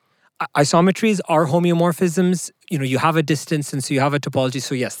 no? Isometries are homeomorphisms. You have a distance, and so you have a topology.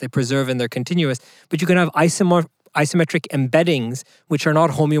 So yes, they preserve and they're continuous. But you can have isometric embeddings, which are not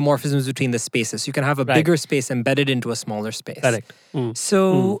homeomorphisms between the spaces. You can have a bigger space embedded into a smaller space. Correct.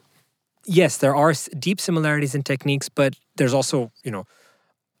 So yes, there are deep similarities in techniques, but there's also,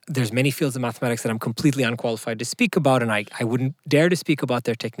 there's many fields of mathematics that I'm completely unqualified to speak about, and I wouldn't dare to speak about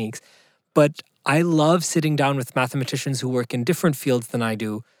their techniques. But I love sitting down with mathematicians who work in different fields than I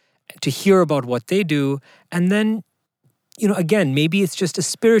do to hear about what they do. And then, again, maybe it's just a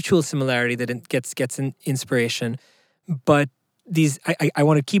spiritual similarity that gets an inspiration. But I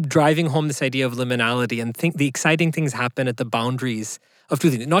want to keep driving home this idea of liminality and think the exciting things happen at the boundaries of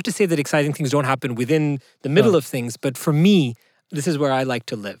two things. Not to say that exciting things don't happen within the middle of things, but for me, this is where I like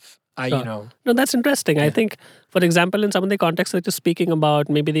to live. No, that's interesting. Yeah. I think, for example, in some of the contexts that you're speaking about,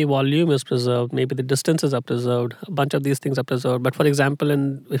 maybe the volume is preserved, maybe the distances are preserved, a bunch of these things are preserved. But for example,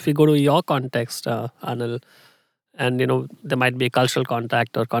 if you go to your context, Anil, and there might be a cultural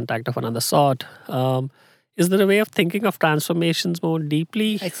contact or contact of another sort. Is there a way of thinking of transformations more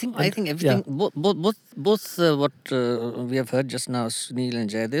deeply? I think everything, both what we have heard just now, Sunil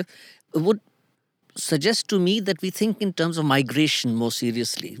and Jaydev, would suggest to me that we think in terms of migration more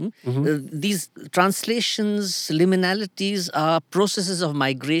seriously. These translations, liminalities are processes of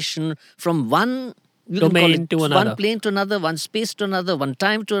migration from one domain to another, one plane to another, one space to another, one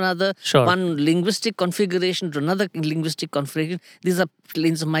time to another, sure, one linguistic configuration to another linguistic configuration. These are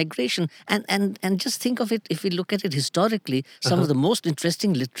planes of migration. And just think of it, if we look at it historically, some of the most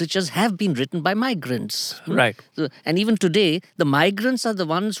interesting literatures have been written by migrants. Right. So, and even today, the migrants are the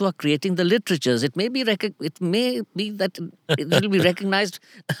ones who are creating the literatures. It may be that it will be recognized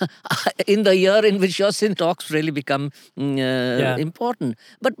in the year in which your sin talks really become important.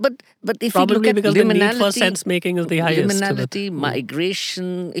 But if probably we look at because the need for sense making is the highest. Liminality,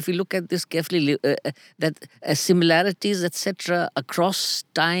 migration, if you look at this carefully, that similarities, etc., across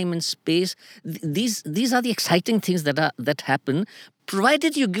time and space, these are the exciting things that happen,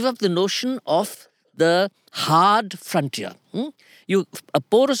 provided you give up the notion of the hard frontier. A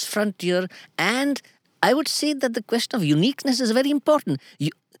porous frontier, and I would say that the question of uniqueness is very important.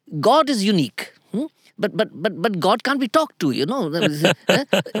 God is unique. But God can't be talked to,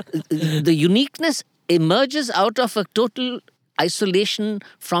 The uniqueness emerges out of a total isolation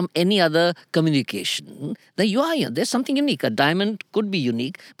from any other communication. Then you are here. There's something unique. A diamond could be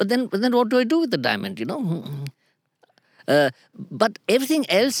unique, but then what do I do with the diamond? But everything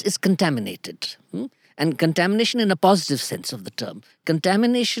else is contaminated. And contamination in a positive sense of the term.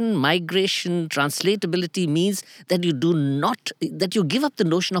 Contamination, migration, translatability means that you give up the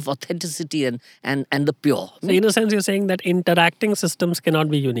notion of authenticity and the pure. So in a sense, you're saying that interacting systems cannot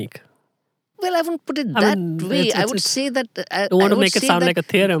be unique. Well, I wouldn't put it that way. I would say that... I don't want to make it sound like a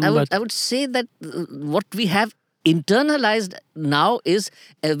theorem. I would say that what we have internalized now is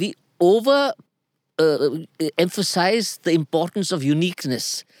we emphasize the importance of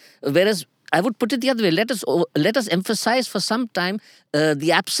uniqueness. Whereas I would put it the other way. Let us emphasize for some time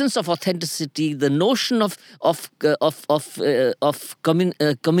the absence of authenticity, the notion of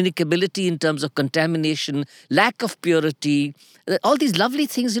communicability in terms of contamination, lack of purity, all these lovely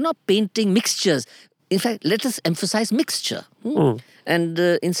things. Painting, mixtures. In fact, let us emphasize mixture, and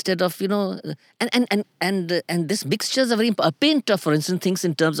instead of and this mixtures are very important. A painter, for instance, thinks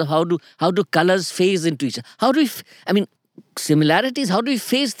in terms of how do colors phase into each other. Similarities, how do we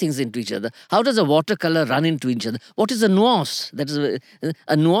phase things into each other? How does a watercolor run into each other? What is a nuance? That is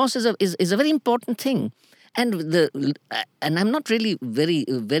a nuance is a very important thing. And I'm not really very,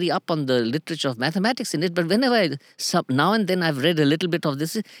 very up on the literature of mathematics in it, but whenever now and then I've read a little bit of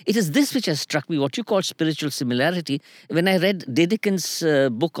this, it is this which has struck me, what you call spiritual similarity. When I read Dedekind's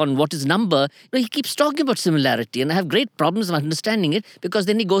book on what is number, he keeps talking about similarity, and I have great problems of understanding it, because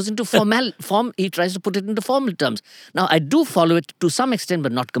then he goes into form, he tries to put it into formal terms. Now, I do follow it to some extent,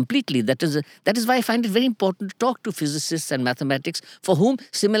 but not completely. That is why I find it very important to talk to physicists and mathematics for whom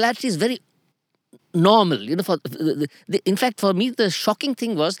similarity is very normal. In fact, for me, the shocking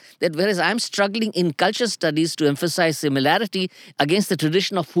thing was that whereas I'm struggling in culture studies to emphasize similarity against the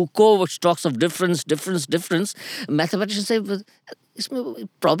tradition of Foucault, which talks of difference, mathematicians say, इसमें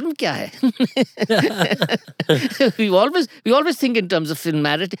problem क्या है? we always think in terms of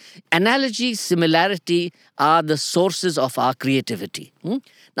similarity. Analogy, similarity are the sources of our creativity.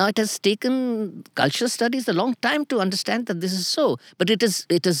 Now, it has taken culture studies a long time to understand that this is so, but it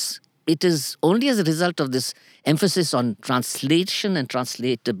is only as a result of this emphasis on translation and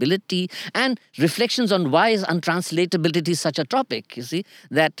translatability and reflections on why is untranslatability such a topic, you see,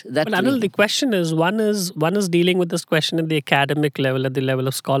 that Well, Anil, the question is, one is dealing with this question at the academic level, at the level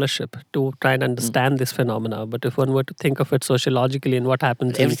of scholarship, to try and understand this phenomena. But if one were to think of it sociologically and what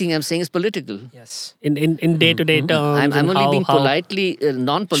happens... Everything I'm saying is political. Yes. In day-to-day terms... I'm only being politely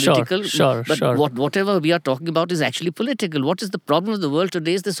non-political. Sure. Whatever we are talking about is actually political. What is the problem of the world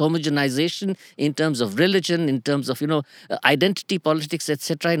today is this homogenization in terms of religion, in terms of identity politics,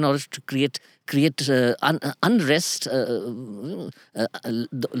 etc., in order to create unrest,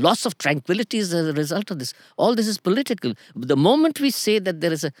 loss of tranquility as a result of this. All this is political. The moment we say that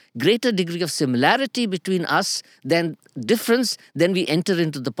there is a greater degree of similarity between us than difference, then we enter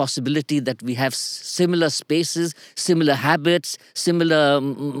into the possibility that we have similar spaces, similar habits, similar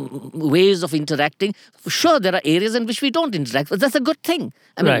ways of interacting. Sure, there are areas in which we don't interact, but that's a good thing.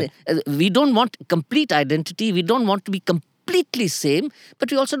 I mean, we don't want complete identity. We don't want to be completely same, but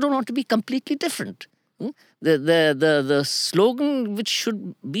we also don't want to be completely different. The slogan which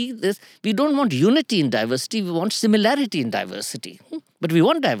should be this: we don't want unity in diversity, we want similarity in diversity. But we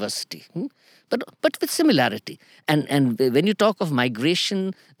want diversity, but with similarity. And when you talk of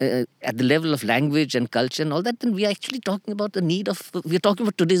migration at the level of language and culture and all that, then we are actually talking about the need of, we're talking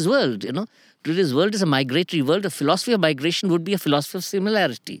about today's world, Today's world is a migratory world. A philosophy of migration would be a philosophy of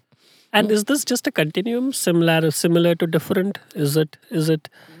similarity. And is this just a continuum, similar to different? Is it just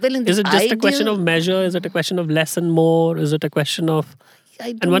a question of measure? Is it a question of less and more? Is it a question of...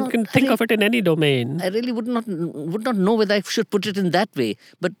 And one can think of it in any domain. I really would not know whether I should put it in that way.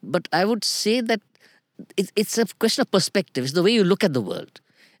 But I would say that it's a question of perspective. It's the way you look at the world.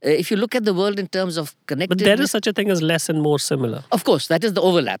 If you look at the world in terms of connectedness... But there is such a thing as less and more similar. Of course, that is the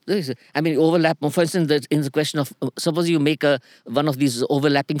overlap. Overlap, for instance, in the question of, suppose you make one of these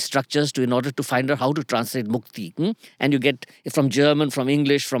overlapping structures in order to find out how to translate mukti. And you get from German, from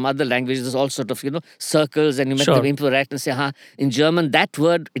English, from other languages, all sort of, circles, and you make them interact and say, in German, that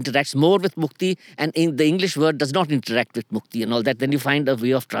word interacts more with mukti, and in the English word does not interact with mukti and all that. Then you find a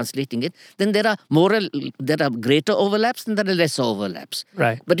way of translating it. Then there are greater overlaps and there are lesser overlaps.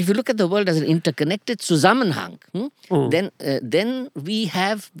 Right. But if you look at the world as an interconnected Zusammenhang, then we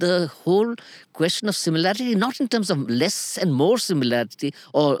have the whole question of similarity, not in terms of less and more similarity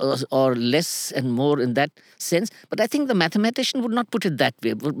or less and more in that sense. But I think the mathematician would not put it that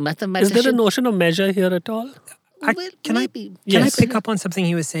way. Is there a notion of measure here at all? Can I pick up on something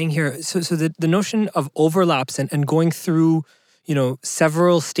he was saying here? So the notion of overlaps and going through,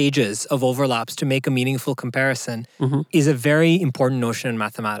 several stages of overlaps to make a meaningful comparison is a very important notion in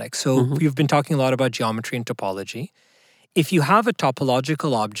mathematics. So we've been talking a lot about geometry and topology. If you have a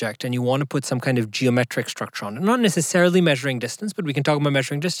topological object and you want to put some kind of geometric structure on it, not necessarily measuring distance, but we can talk about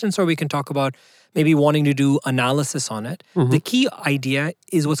measuring distance, or we can talk about maybe wanting to do analysis on it. The key idea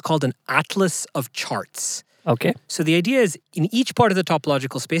is what's called an atlas of charts. Okay. So the idea is in each part of the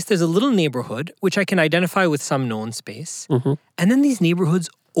topological space, there's a little neighborhood, which I can identify with some known space. And then these neighborhoods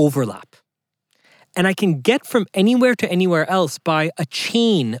overlap. And I can get from anywhere to anywhere else by a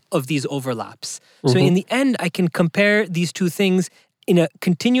chain of these overlaps. So in the end, I can compare these two things in a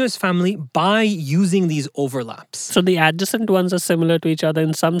continuous family by using these overlaps. So the adjacent ones are similar to each other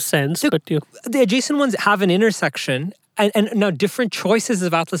in some sense, the adjacent ones have an intersection. And now different choices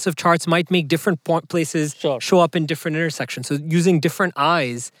of atlas of charts might make different places show up in different intersections. So using different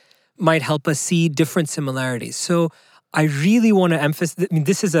eyes might help us see different similarities. So I really want to emphasize,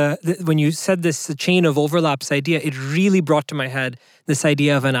 this is when you said this, the chain of overlaps idea, it really brought to my head this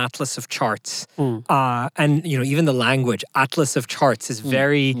idea of an atlas of charts. And, even the language, atlas of charts, is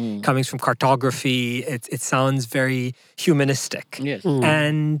very, coming from cartography. It sounds very humanistic. Yes.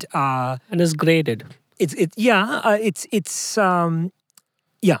 And it's graded.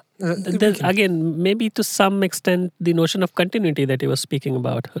 Again, maybe to some extent, the notion of continuity that you were speaking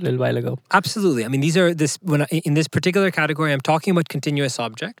about a little while ago. Absolutely. I mean, in this particular category, I'm talking about continuous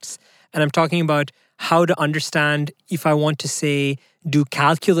objects, and I'm talking about how to understand, if I want to say, do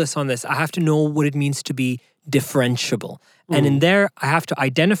calculus on this, I have to know what it means to be differentiable. And in there, I have to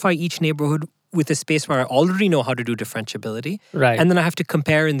identify each neighborhood with a space where I already know how to do differentiability. Right. And then I have to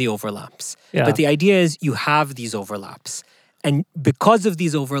compare in the overlaps. Yeah. But the idea is you have these overlaps. And because of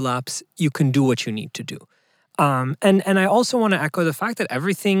these overlaps, you can do what you need to do. And I also want to echo the fact that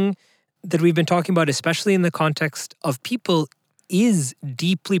everything that we've been talking about, especially in the context of people, is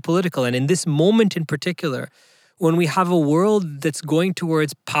deeply political. And in this moment in particular, when we have a world that's going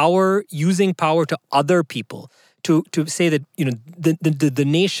towards power, using power to other people, to say that the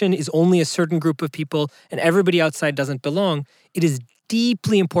nation is only a certain group of people and everybody outside doesn't belong, it is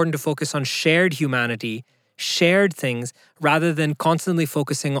deeply important to focus on shared humanity, shared things, rather than constantly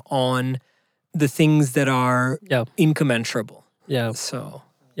focusing on the things that are incommensurable. Yeah. So.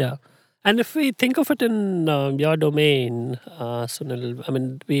 Yeah. And if we think of it in your domain, Sunil, I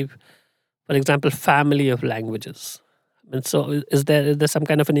mean, for example, family of languages. And so is there some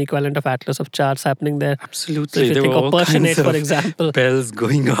kind of an equivalent of atlas of charts happening there? Absolutely. So if you there think were of all Persianate, kinds for example. Bells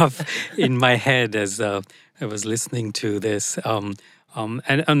going off in my head as I was listening to this. And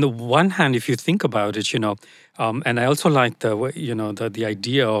on the one hand, if you think about it, and I also like the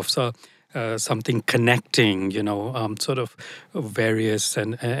idea of something connecting, sort of various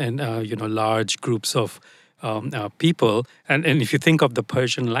and large groups of people. And if you think of the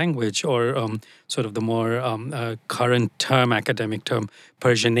Persian language or sort of the more current term, academic term,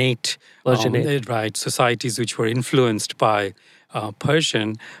 Persianate. Right, societies which were influenced by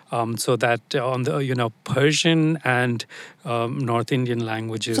Persian, so that on the Persian and North Indian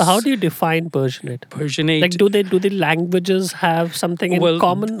languages. So how do you define Persianate? Persianate. Like, do the languages have something in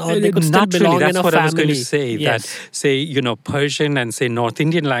common, or they could still not belong really. That's in a what family? I was going to say. Yes. That say Persian and say North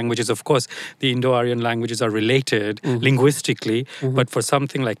Indian languages. Of course, the Indo-Aryan languages are related linguistically, but for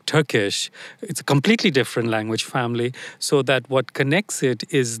something like Turkish, it's a completely different language family. So that what connects it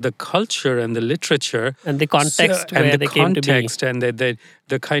is the culture and the literature and the context where they came to be. And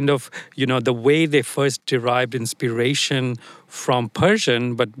the kind of, the way they first derived inspiration from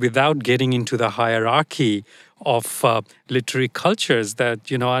Persian, but without getting into the hierarchy of literary cultures that,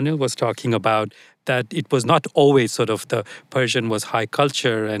 Anil was talking about, that it was not always sort of the Persian was high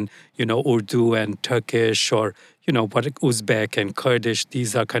culture and, Urdu and Turkish or, Uzbek and Kurdish,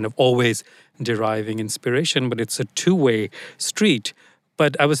 these are kind of always deriving inspiration, but it's a two-way street.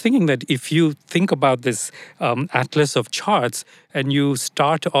 But I was thinking that if you think about this atlas of charts and you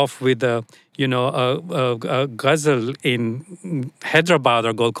start off with a ghazal in Hyderabad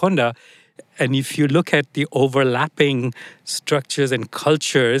or Golconda, and if you look at the overlapping structures and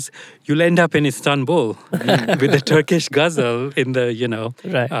cultures, you'll end up in Istanbul with the Turkish ghazal in the,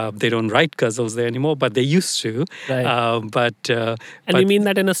 Right. They don't write ghazals there anymore, but they used to. Right. But you mean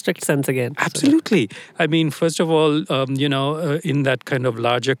that in a strict sense again? Absolutely. I mean, first of all, in that kind of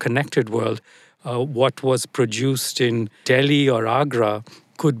larger connected world, what was produced in Delhi or Agra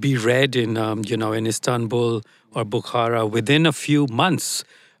could be read in, in Istanbul or Bukhara within a few months,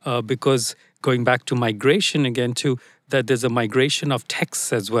 because going back to migration again, that there's a migration of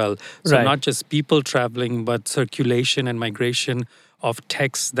texts as well. So not just people traveling, but circulation and migration of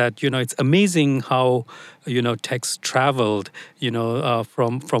texts. That it's amazing how texts traveled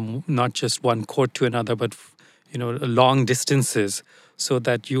from not just one court to another, but long distances, so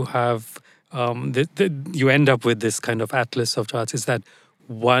that you have you end up with this kind of atlas of charts. Is that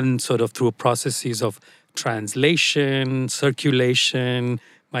one sort of through processes of translation, circulation,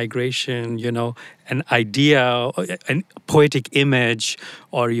 migration, an idea, a poetic image,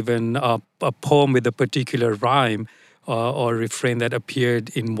 or even a poem with a particular rhyme or refrain that appeared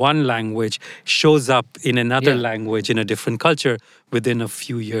in one language shows up in another language in a different culture within a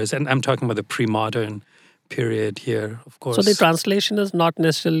few years. And I'm talking about the pre-modern period here, of course. So the translation is not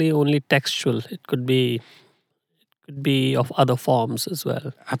necessarily only textual. It could be of other forms as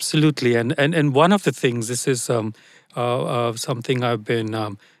well. Absolutely. And one of the things, this is something I've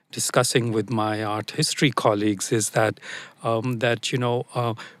been discussing with my art history colleagues, is that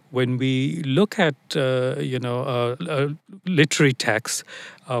when we look at literary texts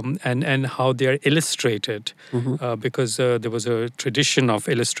and how they are illustrated, because there was a tradition of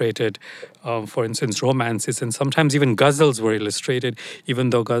illustrated, for instance, romances, and sometimes even ghazals were illustrated, even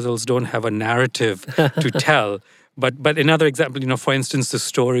though ghazals don't have a narrative to tell. But another example, for instance, the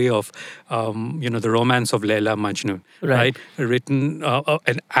story of, the romance of Layla Majnun, right? Written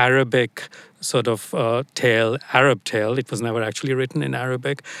an Arabic sort of tale, Arab tale. It was never actually written in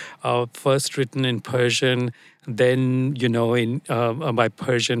Arabic. First written in Persian, then by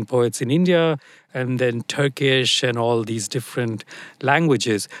Persian poets in India, and then Turkish and all these different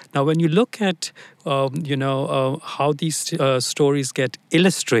languages. Now, when you look at how these stories get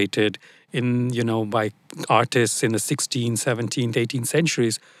illustrated by artists in the 16th, 17th, 18th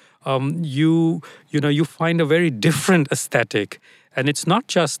centuries, you find a very different aesthetic. And it's not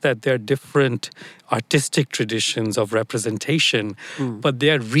just that there are different artistic traditions of representation, but they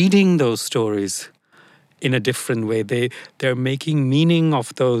are reading those stories in a different way. They're making meaning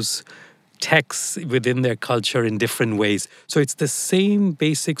of those texts within their culture in different ways. So it's the same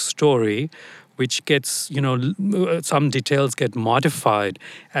basic story, which gets, some details get modified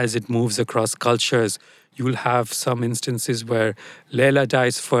as it moves across cultures. You'll have some instances where Layla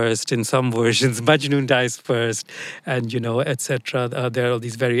dies first, in some versions Majnun dies first, and, etc. There are all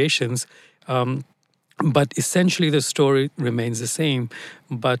these variations. But essentially the story remains the same.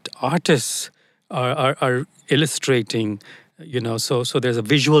 But artists are illustrating, so there's a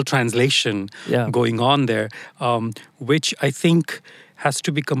visual translation going on there, which I think has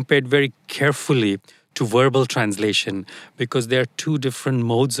to be compared very carefully to verbal translation, because there are two different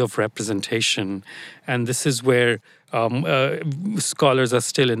modes of representation, and this is where scholars are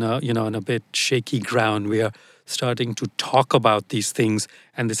still in a bit shaky ground. We are starting to talk about these things,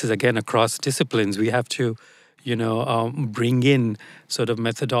 and this is again across disciplines. We have to, bring in sort of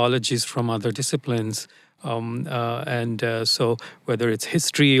methodologies from other disciplines. So whether it's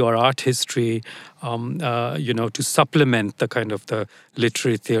history or art history, to supplement the kind of the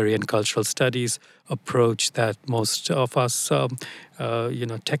literary theory and cultural studies approach that most of us,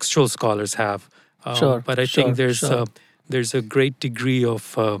 textual scholars have. But I think there's a great degree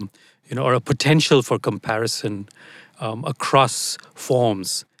of, or a potential for comparison across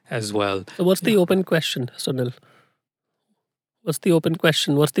forms as well. So what's the open question, Sunil? What's the open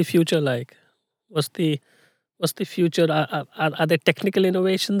question? What's the future like? What's the future? Are there technical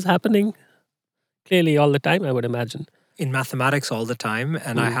innovations happening? Clearly, all the time, I would imagine. In mathematics, all the time,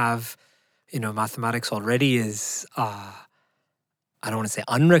 and I have, mathematics already is, I don't want to say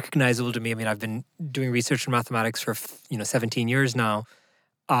unrecognizable to me. I mean, I've been doing research in mathematics for 17 years now,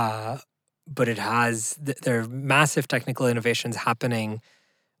 but there are massive technical innovations happening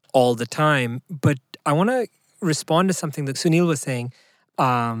all the time. But I want to respond to something that Sunil was saying.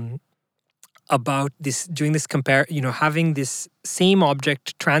 About this, doing this having this same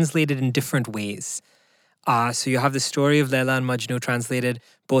object translated in different ways. So you have the story of Layla and Majnun translated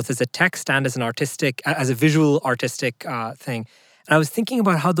both as a text and as as a visual artistic thing. And I was thinking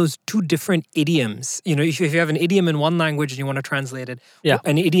about how those two different idioms, if you have an idiom in one language and you want to translate it,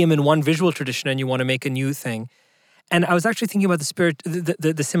 an idiom in one visual tradition and you want to make a new thing. And I was actually thinking about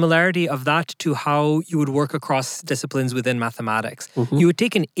the similarity of that to how you would work across disciplines within mathematics. You would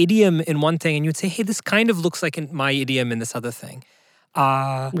take an idiom in one thing and you'd say, hey, this kind of looks like my idiom in this other thing.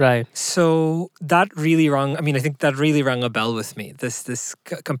 Right. So that really I think that really rang a bell with me, this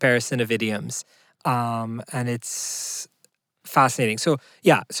comparison of idioms. And it's fascinating. So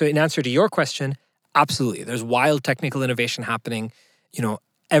in answer to your question, absolutely. There's wild technical innovation happening,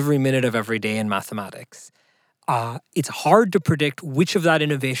 every minute of every day in mathematics. It's hard to predict which of that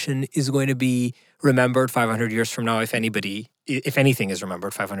innovation is going to be remembered 500 years from now, if anything is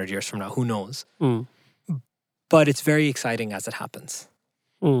remembered 500 years from now, who knows? But it's very exciting as it happens.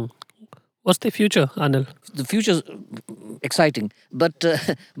 What's the future, Anil? The future's exciting, but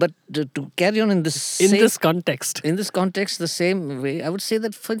to carry on in this context, the same way, I would say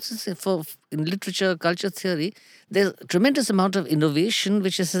that, for instance, in literature, culture theory, there's a tremendous amount of innovation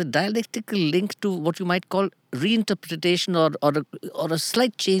which is a dialectical link to what you might call reinterpretation or a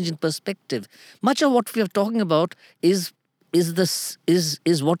slight change in perspective. Much of what we are talking about is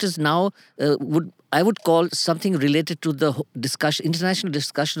what is now I would call something related to the international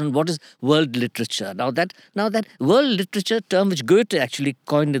discussion on what is world literature. Now that world literature term, which Goethe actually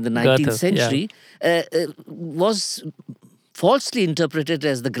coined in the 19th century, was falsely interpreted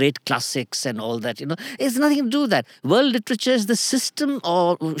as the great classics and all that. It's nothing to do with that. World literature is the system,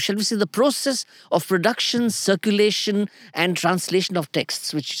 or shall we say the process of production, circulation and translation of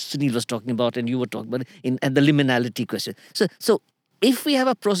texts, which Sunil was talking about and you were talking about, and the liminality question. So if we have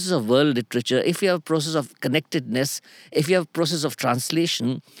a process of world literature, if we have a process of connectedness, if we have a process of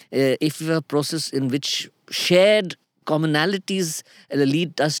translation, if we have a process in which shared commonalities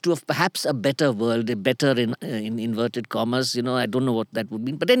lead us to perhaps a better world, a better in inverted commas, I don't know what that would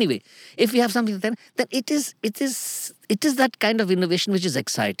mean. But anyway, if we have something then it is that kind of innovation which is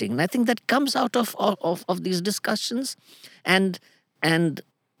exciting. And I think that comes out of these discussions. And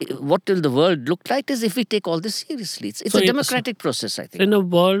what will the world look like is if we take all this seriously. It's a democratic process, I think. In a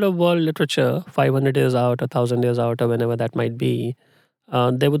world of world literature, 500 years out, 1,000 years out, or whenever that might be,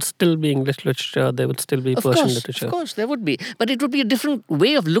 there would still be English literature, there would still be Persian literature. Of course, there would be. But it would be a different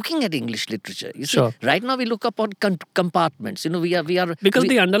way of looking at English literature. You see, right now we look upon compartments. We are because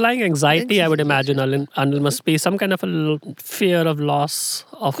the underlying anxiety, I would imagine, Anil, must be some kind of a fear of loss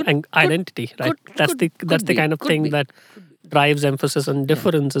of identity, right? That's the kind of thing that drives emphasis on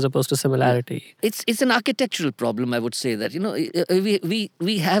difference as opposed to similarity. It's an architectural problem, I would say that.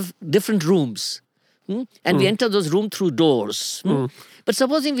 We have different rooms. And we enter those rooms through doors. But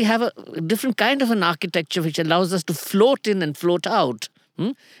supposing we have a different kind of an architecture which allows us to float in and float out.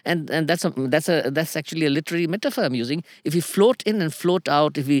 And that's actually a literary metaphor I'm using. If we float in and float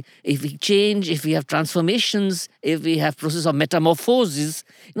out, if we change, if we have transformations, if we have process of metamorphosis,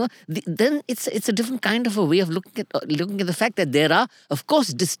 then it's a different kind of a way of looking at the fact that there are, of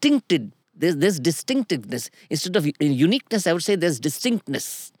course, there's distinctiveness. Instead of uniqueness, I would say there's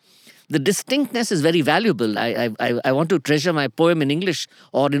distinctness. The distinctness is very valuable. I want to treasure my poem in English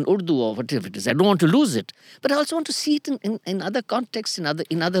or in Urdu or whatever it is. I don't want to lose it. But I also want to see it in other contexts, in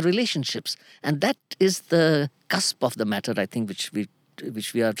other relationships. And that is the cusp of the matter, I think, which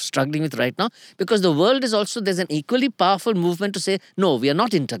we are struggling with right now. Because the world is also, there's an equally powerful movement to say, no, we are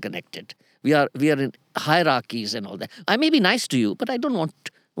not interconnected. We are in hierarchies and all that. I may be nice to you, but I don't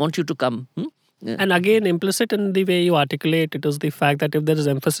want you to come. Yeah. And again, implicit in the way you articulate it is the fact that if there is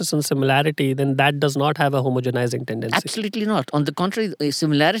emphasis on similarity, then that does not have a homogenizing tendency. Absolutely not. On the contrary,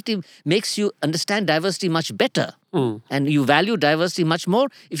 similarity makes you understand diversity much better. And you value diversity much more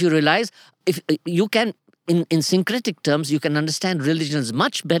if you realize if you can, in syncretic terms, you can understand religions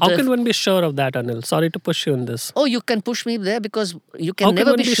much better. How can one be sure of that, Anil? Sorry to push you on this. Oh, you can push me there because you can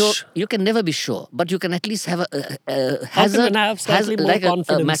never be sure. You can never be sure, but you can at least have a hazard. How can one have slightly more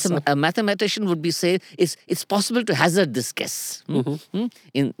confidence? A mathematician would be saying it's possible to hazard this guess.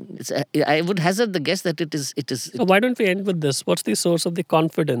 I would hazard the guess that it is. So why don't we end with this? What's the source of the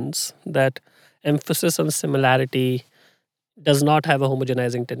confidence that emphasis on similarity does not have a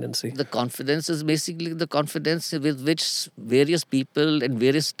homogenizing tendency? The confidence is basically the confidence with which various people in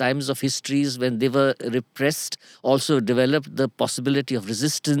various times of histories, when they were repressed, also developed the possibility of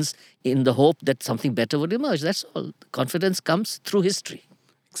resistance in the hope that something better would emerge. That's all. Confidence comes through history.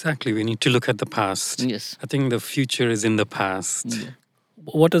 Exactly. We need to look at the past. Yes. I think the future is in the past. Yeah.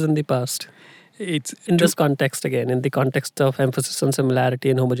 What is in the past? It's in this context again, in the context of emphasis on similarity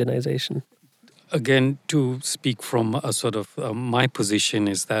and homogenization. Again, to speak from a sort of my position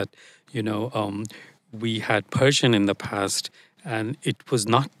is that, we had Persian in the past, and it was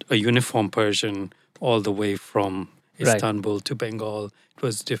not a uniform Persian all the way from Istanbul to Bengal. It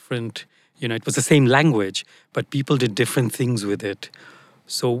was different. It was the same language, but people did different things with it.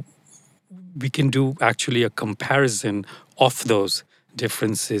 So we can do actually a comparison of those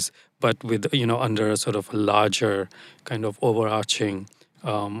differences, but with, under a sort of a larger kind of overarching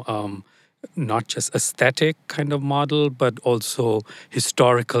not just aesthetic kind of model, but also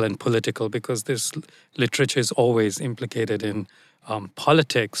historical and political, because this literature is always implicated in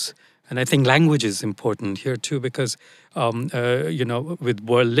politics. And I think language is important here too, because, with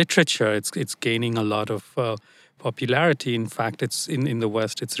world literature, it's gaining a lot of popularity. In fact, it's in the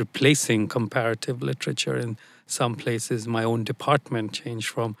West, it's replacing comparative literature. In some places, my own department changed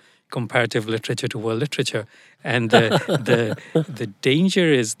from comparative literature to world literature. And the danger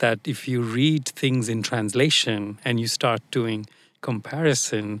is that if you read things in translation and you start doing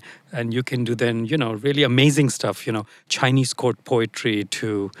comparison, and you can do then, really amazing stuff, Chinese court poetry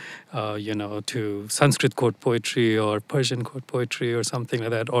to, to Sanskrit court poetry or Persian court poetry or something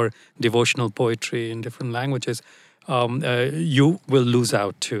like that, or devotional poetry in different languages, you will lose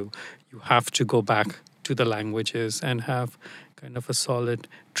out too. You have to go back to the languages and have kind of a solid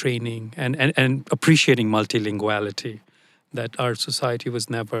training and appreciating multilinguality, that our society was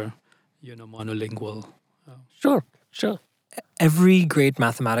never, monolingual. Sure. Every great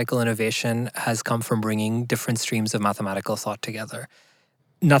mathematical innovation has come from bringing different streams of mathematical thought together.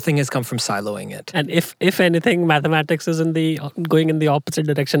 Nothing has come from siloing it. And if anything, mathematics is going in the opposite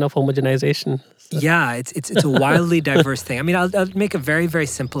direction of homogenization. So. Yeah, it's a wildly diverse thing. I mean, I'll make a very, very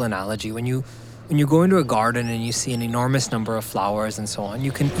simple analogy. When you go into a garden and you see an enormous number of flowers and so on,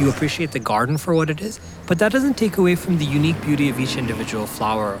 you appreciate the garden for what it is, but that doesn't take away from the unique beauty of each individual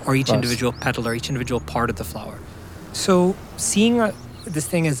flower or each individual petal or each individual part of the flower. So seeing this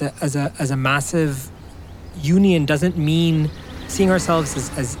thing as a massive union doesn't mean seeing ourselves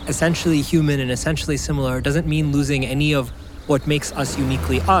as essentially human and essentially similar doesn't mean losing any of what makes us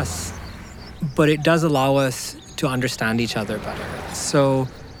uniquely us, but it does allow us to understand each other better. So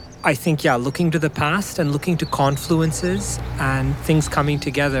I think, looking to the past and looking to confluences and things coming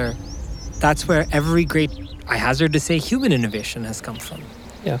together, that's where every great, I hazard to say, human innovation has come from.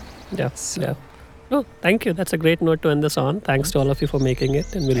 Yeah. Oh, thank you. That's a great note to end this on. Thanks to all of you for making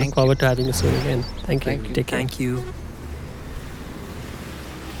it, and we look forward to having you soon again. Thank you. Take care. Thank you.